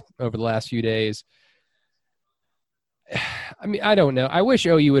over the last few days. I mean, I don't know. I wish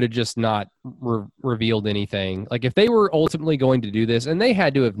OU would have just not revealed anything. Like if they were ultimately going to do this, and they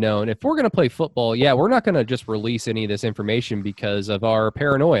had to have known, if we're going to play football, we're not going to just release any of this information because of our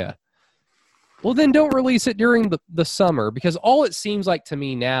paranoia. Well, then don't release it during the summer, because all it seems like to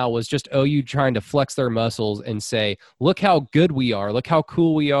me now was just OU trying to flex their muscles and say, look how good we are. Look how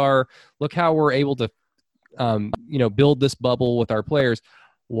cool we are. Look how we're able to, build this bubble with our players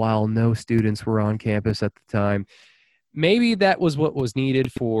while no students were on campus at the time. Maybe that was what was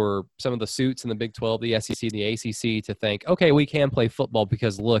needed for some of the suits in the Big 12, the SEC, the ACC to think, okay, we can play football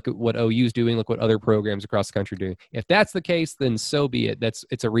because look at what OU's doing, look what other programs across the country are doing. If that's the case, then so be it.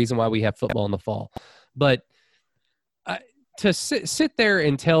 It's a reason why we have football in the fall. But to sit there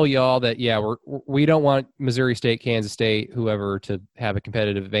and tell y'all that, we don't want Missouri State, Kansas State, whoever to have a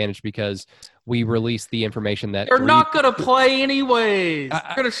competitive advantage because we released the information that they're not going to play anyways.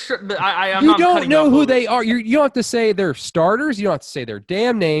 You don't know who they are. You don't have to say their starters. You don't have to say their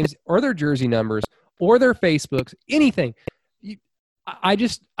damn names or their jersey numbers or their Facebooks, anything. I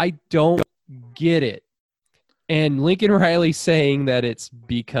don't get it. And Lincoln Riley saying that it's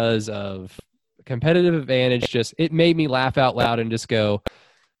because of competitive advantage, it made me laugh out loud and just go,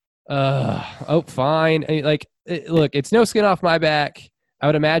 oh, fine. I mean, look, it's no skin off my back. I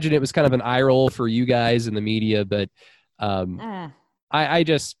would imagine it was kind of an eye roll for you guys in the media, but I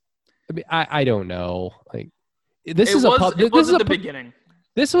don't know. Like this is the beginning.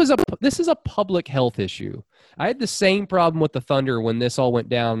 This is a public health issue. I had the same problem with the Thunder when this all went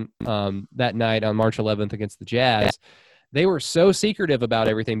down that night on March 11th against the Jazz. They were so secretive about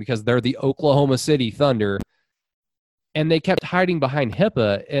everything because they're the Oklahoma City Thunder, and they kept hiding behind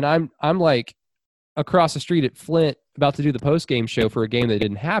HIPAA. And I'm like across the street at Flint about to do the post-game show for a game that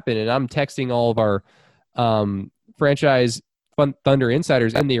didn't happen, and I'm texting all of our franchise Thunder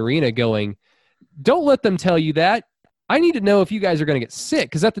insiders in the arena going, don't let them tell you that. I need to know if you guys are going to get sick,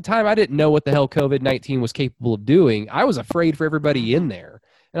 because at the time I didn't know what the hell COVID-19 was capable of doing. I was afraid for everybody in there.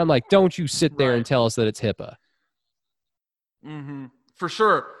 And I'm like, don't you sit there and tell us that it's HIPAA. Mm-hmm. For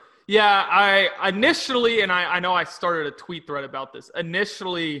sure. Yeah, I initially, and I know I started a tweet thread about this.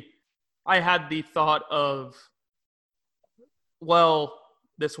 Initially, I had the thought of, well,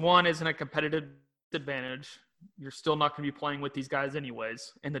 this one isn't a competitive advantage. You're still not going to be playing with these guys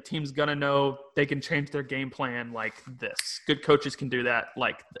anyways. And the team's going to know they can change their game plan like this. Good coaches can do that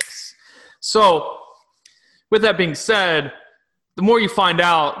like this. So with that being said, the more you find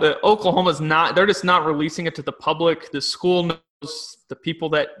out that Oklahoma's they're just not releasing it to the public. The school knows, the people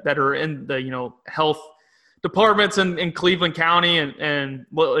that are in the, health departments in Cleveland County and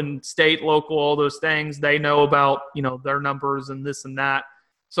state, local, all those things, they know about, their numbers and this and that.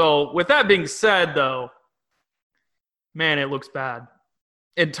 So with that being said, though, man, it looks bad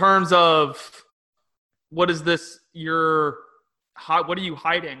in terms of what is this? What are you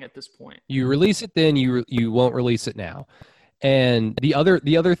hiding at this point? You release it, then you won't release it now. And the other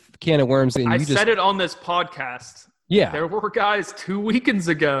can of worms. And I said it on this podcast. Yeah, there were guys 2 weekends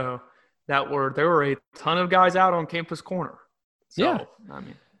ago there were a ton of guys out on Campus Corner. So, yeah, I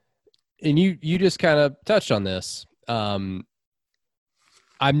mean, and you just kind of touched on this. I'm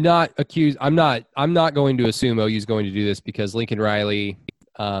not going to assume OU's going to do this because Lincoln Riley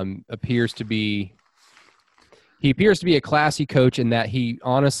appears to be a classy coach in that he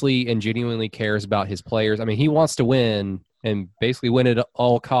honestly and genuinely cares about his players. I mean, he wants to win and basically win at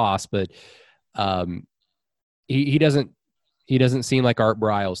all costs, but he doesn't seem like Art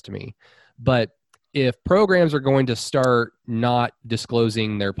Briles to me. But if programs are going to start not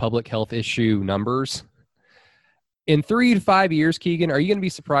disclosing their public health issue numbers in 3 to 5 years, Keegan, are you going to be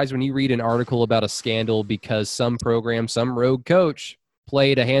surprised when you read an article about a scandal because some program, some rogue coach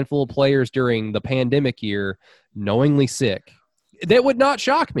played a handful of players during the pandemic year knowingly sick? That would not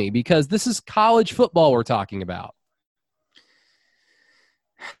shock me because this is college football we're talking about.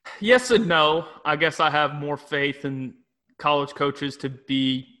 Yes and no. I guess I have more faith in college coaches to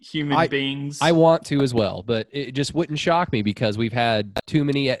be human beings. I want to as well, but it just wouldn't shock me because we've had too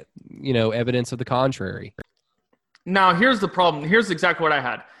many, evidence of the contrary. Now, here's the problem. Here's exactly what I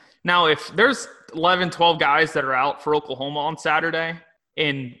had. Now, if there's 11, 12 guys that are out for Oklahoma on Saturday,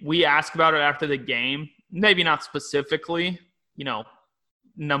 and we ask about it after the game, maybe not specifically,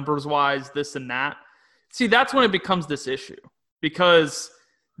 numbers-wise, this and that. See, that's when it becomes this issue. Because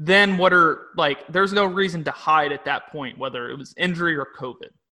then there's no reason to hide at that point, whether it was injury or COVID.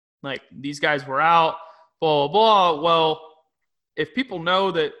 Like, these guys were out, blah, blah, blah. Well, if people know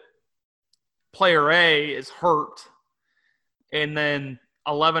that player A is hurt and then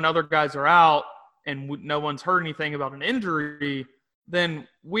 11 other guys are out and no one's heard anything about an injury, then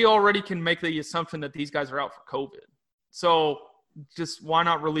we already can make the assumption that these guys are out for COVID. So just why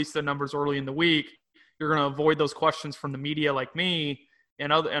not release the numbers early in the week? You're going to avoid those questions from the media like me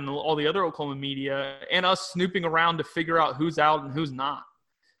and all the other Oklahoma media and us snooping around to figure out who's out and who's not.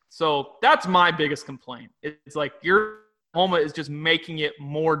 So that's my biggest complaint. It's like Oklahoma is just making it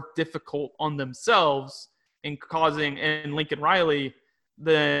more difficult on themselves and causing Lincoln Riley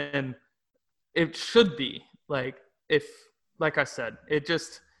than it should be. Like I said, it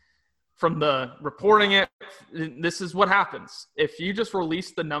just from the reporting it, this is what happens. If you just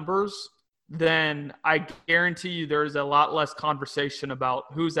release the numbers, then I guarantee you there's a lot less conversation about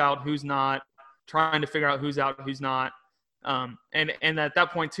who's out, who's not, trying to figure out who's out, who's not. And at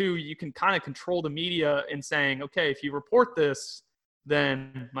that point too, you can kind of control the media in saying, okay, if you report this,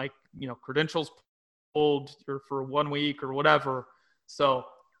 then credentials pulled for 1 week or whatever. So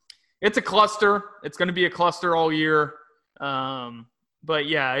it's a cluster. It's going to be a cluster all year. But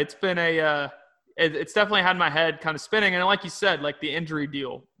yeah, it's been it's definitely had my head kind of spinning. And like you said, like the injury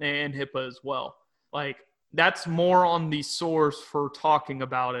deal and HIPAA as well, like that's more on the source for talking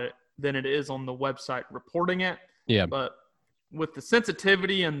about it than it is on the website reporting it. Yeah. But with the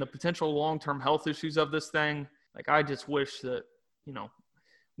sensitivity and the potential long-term health issues of this thing, like I just wish that,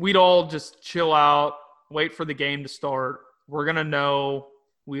 we'd all just chill out, wait for the game to start. We're going to know.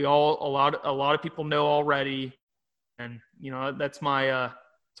 A lot of people know already. And, that's my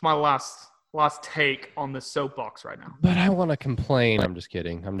last take on this soapbox right now. But I want to complain. I'm just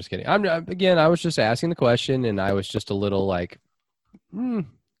kidding. I was just asking the question, and I was just a little like,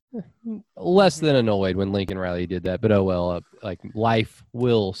 less than annoyed when Lincoln Riley did that, but oh well, life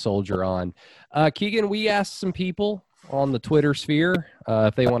will soldier on. Keegan, we asked some people on the Twitter sphere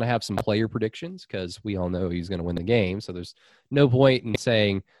if they want to have some player predictions, because we all know he's going to win the game, so there's no point in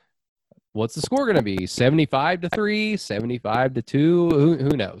saying what's the score going to be, 75-3, 75-2,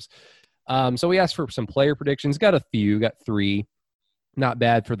 who knows. So we asked for some player predictions, got three. Not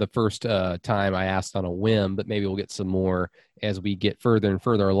bad for the first time I asked on a whim, but maybe we'll get some more as we get further and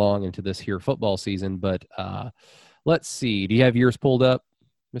further along into this here football season. But let's see. Do you have yours pulled up,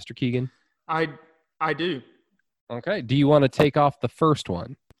 Mr. Keegan? I do. Okay. Do you want to take off the first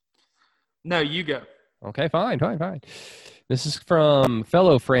one? No, you go. Okay, fine. This is from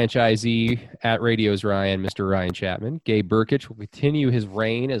fellow franchisee at Radio's Ryan, Mr. Ryan Chapman. Gabe Burkich will continue his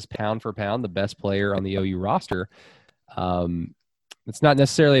reign as pound for pound the best player on the OU roster. It's not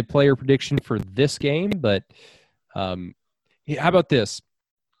necessarily a player prediction for this game, but how about this?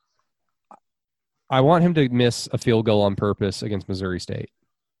 I want him to miss a field goal on purpose against Missouri State.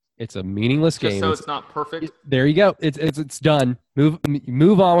 It's a meaningless game. So it's not perfect. There you go. It's done. Move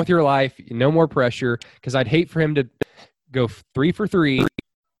on with your life. No more pressure, because I'd hate for him to go 3 for 3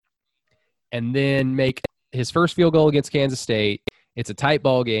 and then make his first field goal against Kansas State. It's a tight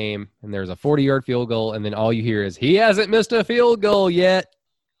ball game, and there's a 40-yard field goal, and then all you hear is, he hasn't missed a field goal yet.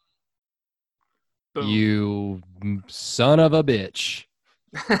 Boom. You son of a bitch.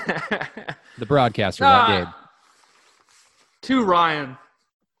 The broadcaster, not Gabe. To Ryan,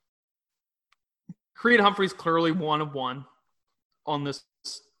 Creed Humphrey's clearly 1 of 1 on this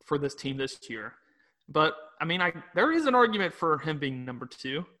for this team this year. But, there is an argument for him being number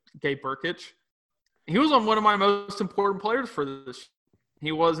 2, Gabe Burkich. He was on one of my most important players for this.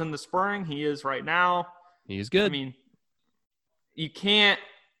 He was in the spring. He is right now. He's good. You can't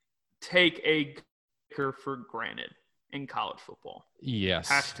take a kicker for granted in college football.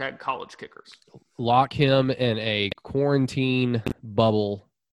 Yes. # college kickers. Lock him in a quarantine bubble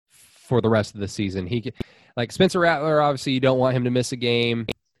for the rest of the season. Like Spencer Rattler, obviously you don't want him to miss a game.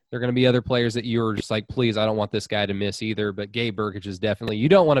 There are going to be other players that you're just like, please, I don't want this guy to miss either. But Gabe Burkich is definitely – you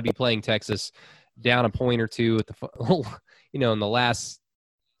don't want to be playing Texas down a point or two at the in the last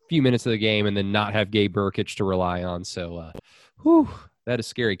few minutes of the game and then not have Gabe Burkich to rely on. So, that is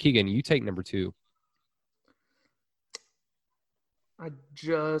scary. Keegan, you take number 2. I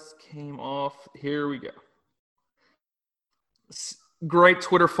just came off. Here we go. Great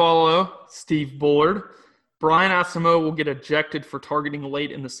Twitter follow, Steve Bullard. Brian Asamoah will get ejected for targeting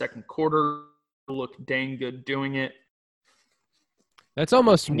late in the second quarter. look dang good doing it. That's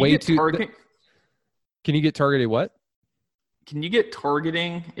almost way too. Can you get targeted what? Can you get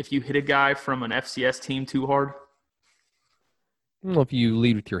targeting if you hit a guy from an FCS team too hard? Well, if you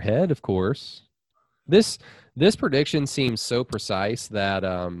lead with your head, of course. This prediction seems so precise that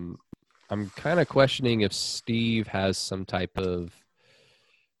I'm kind of questioning if Steve has some type of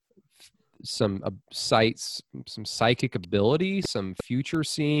some psychic ability, some future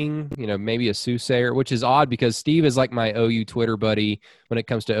seeing, maybe a soothsayer, which is odd because Steve is like my OU Twitter buddy when it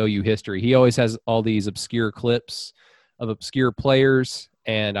comes to OU history. He always has all these obscure clips of obscure players,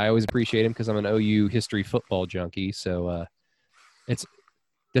 and I always appreciate him because I'm an OU history football junkie. So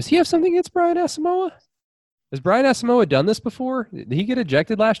does he have something against Brian Asamoah? Has Brian Asamoah done this before? Did he get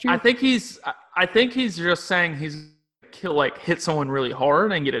ejected last year? I think he's just saying he's hit someone really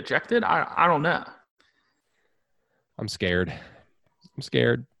hard and get ejected. I don't know. I'm scared.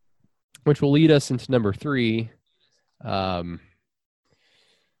 Which will lead us into number 3. At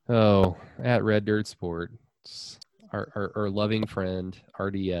Red Dirt Sports, our loving friend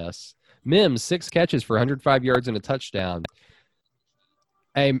RDS Mims, 6 catches for 105 yards and a touchdown.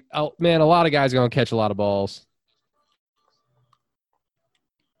 Hey, man, a lot of guys are going to catch a lot of balls.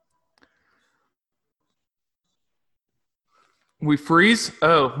 We freeze?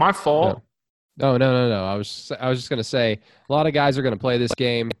 Oh, my fault. No. I was just going to say, a lot of guys are going to play this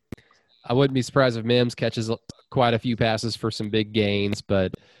game. I wouldn't be surprised if Mims catches quite a few passes for some big gains,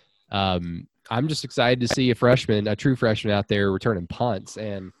 but I'm just excited to see a true freshman out there returning punts.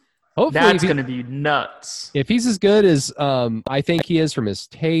 And hopefully that's going to be nuts. If he's as good as I think he is from his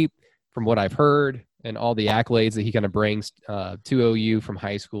tape, from what I've heard, and all the accolades that he kind of brings to OU from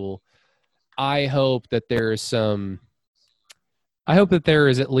high school, I hope that there is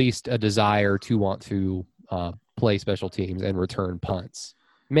at least a desire to want to play special teams and return punts.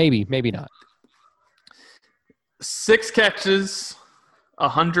 Maybe not. 6 catches,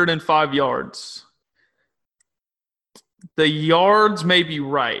 105 yards. The yards may be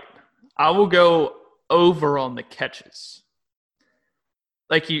right. I will go over on the catches.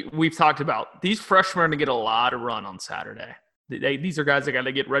 We've talked about, these freshmen are going to get a lot of run on Saturday. These are guys that got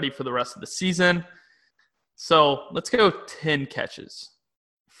to get ready for the rest of the season. So let's go 10 catches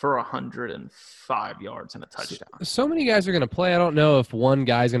for 105 yards and a touchdown. So many guys are going to play. I don't know if one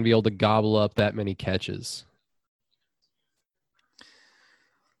guy's going to be able to gobble up that many catches.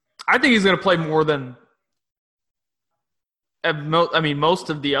 I think he's going to play more than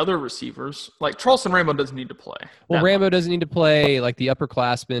most of the other receivers. Like Charleston Rambo doesn't need to play. Well, Rambo doesn't need to play. Like the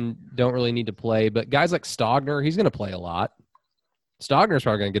upperclassmen don't really need to play. But guys like Stogner, he's going to play a lot. Stogner's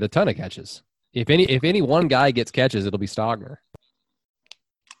probably going to get a ton of catches. If any one guy gets catches, it'll be Stogner.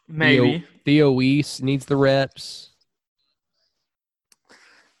 Maybe. Theo Weiss needs the reps.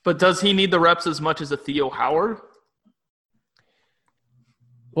 But does he need the reps as much as a Theo Howard?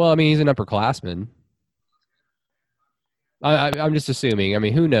 Well, he's an upperclassman. I'm just assuming.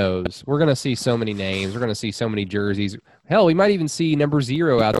 Who knows? We're going to see so many names. We're going to see so many jerseys. Hell, we might even see number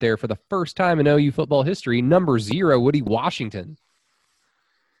 0 out there for the first time in OU football history. Number 0, Woody Washington.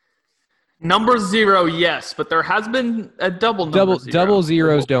 Number 0, yes, but there has been a double number 0. Double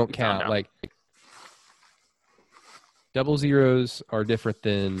zeros don't count. Like double zeros are different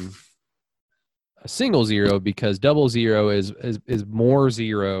than a single 0 because double 0 is more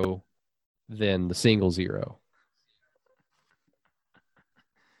 0 than the single 0.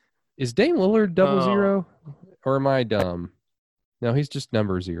 Is Dame Lillard double 0, or am I dumb? No, he's just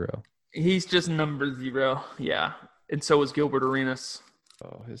number 0. He's just number 0, yeah. And so is Gilbert Arenas.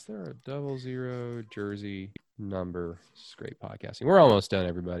 Oh, is there a double 0 jersey number? This is great podcasting. We're almost done,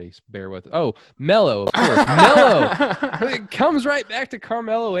 everybody. Bear with. Oh, Melo, of course. Melo. It comes right back to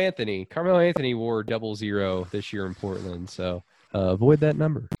Carmelo Anthony. Carmelo Anthony wore double 0 this year in Portland, so avoid that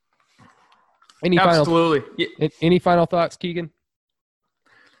number. Absolutely. Any final thoughts, Keegan?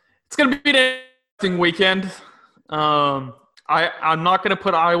 It's going to be an interesting weekend. I'm not going to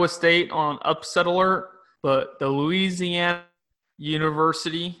put Iowa State on upset alert, but the Louisiana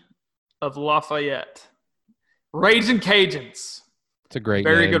University of Lafayette, Raging Cajuns. It's a great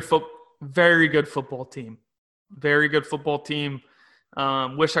very name. Very good football team. Very good football team.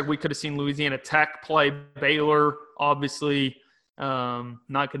 Wish we could have seen Louisiana Tech play Baylor. Obviously, not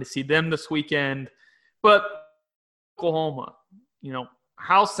going to see them this weekend. But Oklahoma,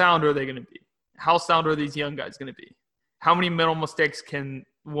 how sound are they going to be? How sound are these young guys going to be? How many mental mistakes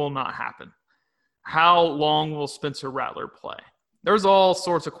will not happen? How long will Spencer Rattler play? There's all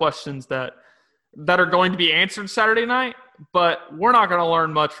sorts of questions that are going to be answered Saturday night, but we're not going to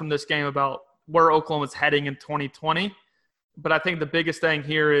learn much from this game about where Oklahoma's heading in 2020. But I think the biggest thing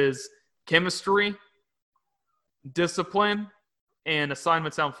here is, chemistry, discipline, and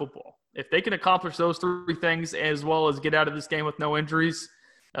assignment sound football. If they can accomplish those three things as well as get out of this game with no injuries,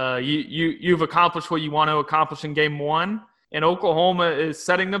 you've accomplished what you want to accomplish in game one. And Oklahoma is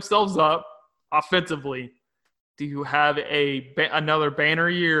setting themselves up offensively to have another banner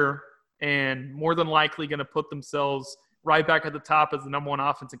year and more than likely going to put themselves right back at the top as the number one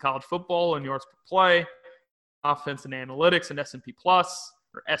offense in college football and yards per play, offense and analytics and S&P Plus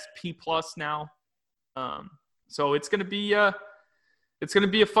or SP Plus now. So it's going to be a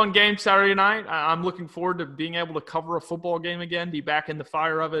fun game Saturday night. I'm looking forward to being able to cover a football game again, be back in the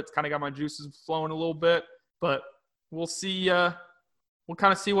fire of it. It's kind of got my juices flowing a little bit, but we'll see. We'll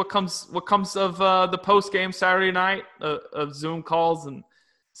kind of see what comes of the post game Saturday night of Zoom calls and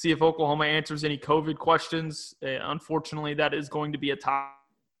see if Oklahoma answers any COVID questions. Unfortunately, that is going to be a top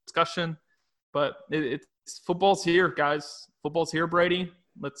discussion, but it's football's here, guys. Football's here, Brady.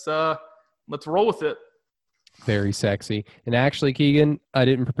 Let's roll with it. Very sexy. And actually, Keegan, I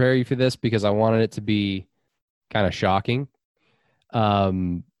didn't prepare you for this because I wanted it to be kind of shocking.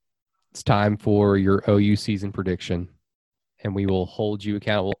 It's time for your OU season prediction, and we will hold you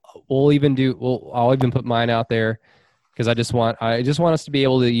accountable. I'll even put mine out there because I just want us to be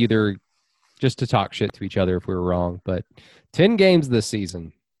able to either just to talk shit to each other if we were wrong. But 10 games this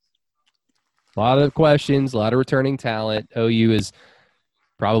season, a lot of questions, a lot of returning talent. OU is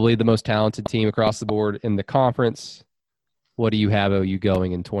probably the most talented team across the board in the conference. What do you have OU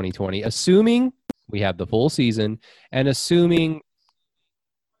going in 2020? Assuming we have the full season and assuming,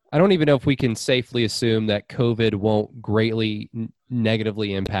 I don't even know if we can safely assume that COVID won't greatly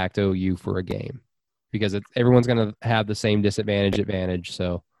negatively impact OU for a game because everyone's going to have the same advantage.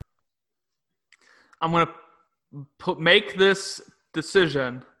 So I'm going to make this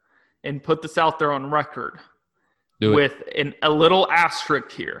decision and put this out there on record with a little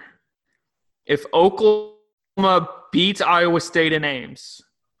asterisk here. If Oklahoma beats Iowa State in Ames,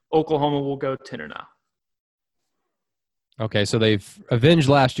 Oklahoma will go 10-0. Okay, so they've avenged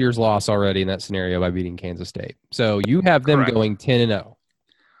last year's loss already in that scenario by beating Kansas State. So you have them Correct. Going 10-0.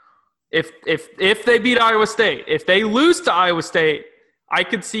 If they beat Iowa State, if they lose to Iowa State, I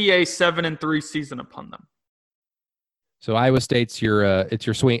could see a 7-3 season upon them. So Iowa State's your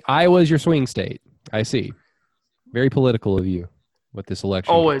swing. Iowa's your swing state. I see. Very political of you with this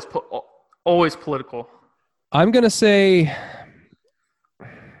election. Always political. I'm gonna say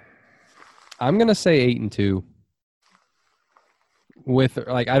 8-2. With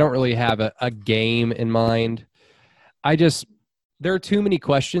I don't really have a game in mind. There are too many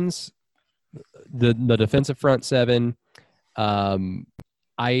questions. The defensive front seven.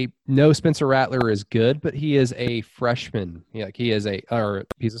 I know Spencer Rattler is good, but he is a freshman. He's a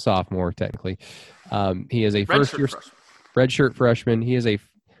sophomore technically. He is a redshirt freshman. He is a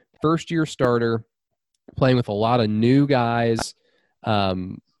first-year starter playing with a lot of new guys.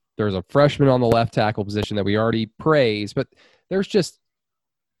 There's a freshman on the left tackle position that we already praised, but there's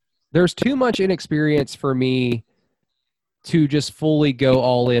too much inexperience for me to just fully go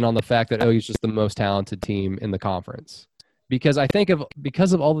all in on the fact that he's just the most talented team in the conference. Because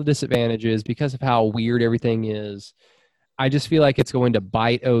because of all the disadvantages, because of how weird everything is, I just feel like it's going to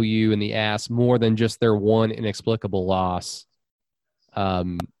bite OU in the ass more than just their one inexplicable loss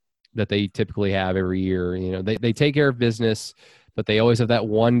that they typically have every year. They take care of business, but they always have that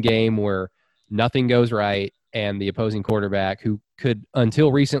one game where nothing goes right, and the opposing quarterback, who could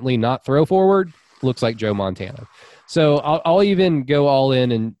until recently not throw forward, looks like Joe Montana. So I'll even go all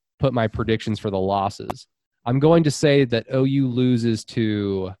in and put my predictions for the losses. I'm going to say that OU loses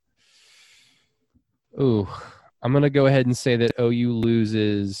to – I'm going to go ahead and say that OU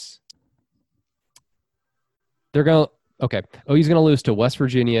loses – OU's going to lose to West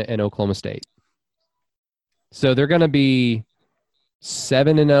Virginia and Oklahoma State. So they're going to be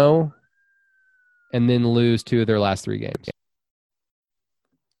 7-0 and then lose 2 of their last 3 games.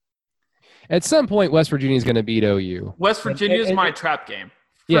 At some point, West Virginia is going to beat OU. West Virginia is my trap game.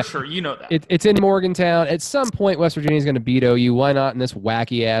 For sure, you know that. It's in Morgantown. At some point, West Virginia is going to beat OU. Why not in this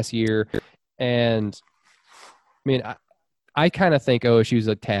wacky-ass year? And, I kind of think OSU is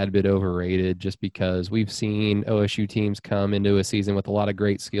a tad bit overrated just because we've seen OSU teams come into a season with a lot of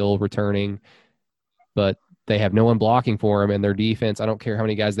great skill returning, but they have no one blocking for them, and their defense, I don't care how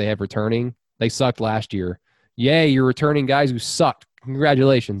many guys they have returning, they sucked last year. Yay, you're returning guys who sucked.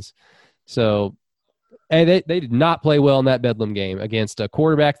 Congratulations. So – hey, they did not play well in that Bedlam game against a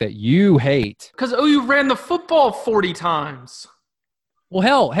quarterback that you hate. Because OU ran the football 40 times. Well,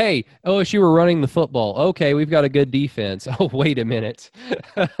 hell, hey, OSU were running the football. Okay, we've got a good defense. Oh, wait a minute.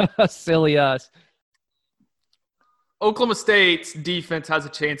 Silly us. Oklahoma State's defense has a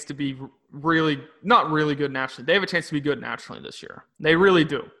chance to be not really good nationally. They have a chance to be good nationally this year. They really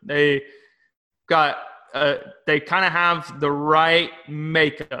do. They kind of have the right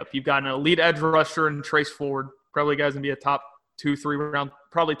makeup. You've got an elite edge rusher and Trace Ford. Probably guys going to be a top 2-3 round,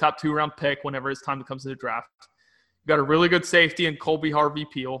 probably top 2 round pick whenever it's time to come to the draft. You've got a really good safety in Colby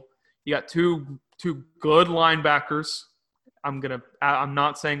Harvey-Peel. You got two good linebackers. I'm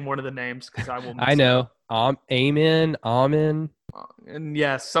not saying one of the names because I will. I know. Amen. And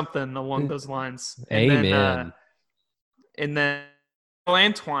yes, something along those lines. Amen. And then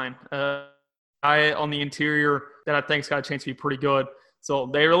Antwine, guy on the interior that I think's got a chance to be pretty good. So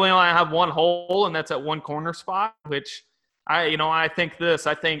they really only have one hole, and that's at one corner spot, which I think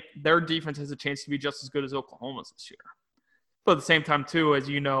their defense has a chance to be just as good as Oklahoma's this year. But at the same time, too, as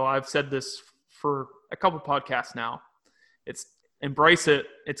you know, I've said this for a couple podcasts now. It's embrace it.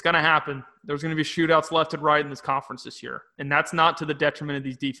 It's going to happen. There's going to be shootouts left and right in this conference this year. And that's not to the detriment of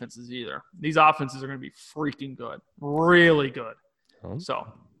these defenses either. These offenses are going to be freaking good. Really good.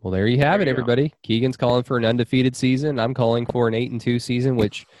 Well, there you have it, everybody. Keegan's calling for an undefeated season. I'm calling for an 8-2 season,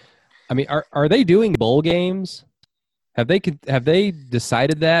 which, I mean, are they doing bowl games? Have they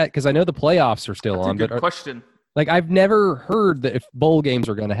decided that? Because I know the playoffs are still on. That's a good question. Like, I've never heard that if bowl games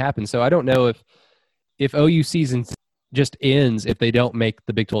are going to happen. So I don't know if OU season just ends if they don't make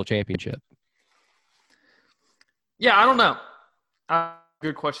the Big 12 championship. Yeah, I don't know.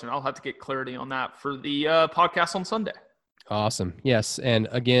 Good question. I'll have to get clarity on that for the podcast on Sunday. Awesome. Yes. And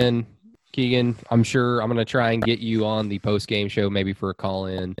again, Keegan, I'm sure I'm going to try and get you on the post-game show maybe for a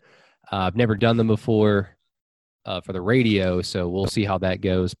call-in. I've never done them before for the radio, so we'll see how that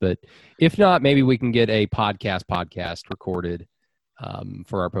goes. But if not, maybe we can get a podcast recorded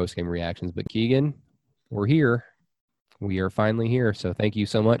for our post-game reactions. But Keegan, we're here. We are finally here. So thank you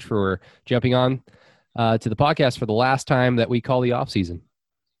so much for jumping on to the podcast for the last time that we call the off season.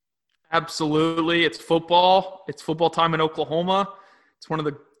 Absolutely. It's football. It's football time in Oklahoma. It's one of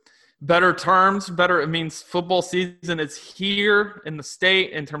the better terms. It means football season is here in the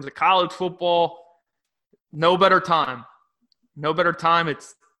state in terms of college football. No better time.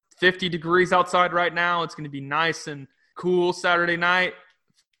 It's 50 degrees outside right now. It's going to be nice and cool Saturday night.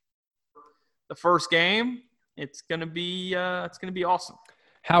 The first game, it's going to be awesome.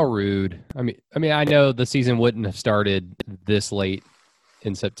 How rude. I mean, I know the season wouldn't have started this late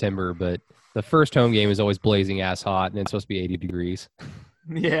in September, but the first home game is always blazing ass hot, and it's supposed to be 80 degrees.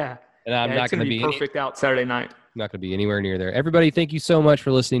 Yeah. And I'm not going to be perfect out Saturday night. I'm not going to be anywhere near there. Everybody, thank you so much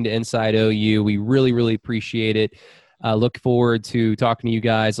for listening to Inside OU. We really, really appreciate it. Look forward to talking to you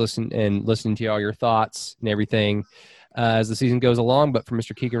guys, listening to all your thoughts and everything as the season goes along. But for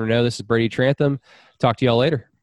Mr. Keegan Renaud, this is Brady Trantham. Talk to y'all later.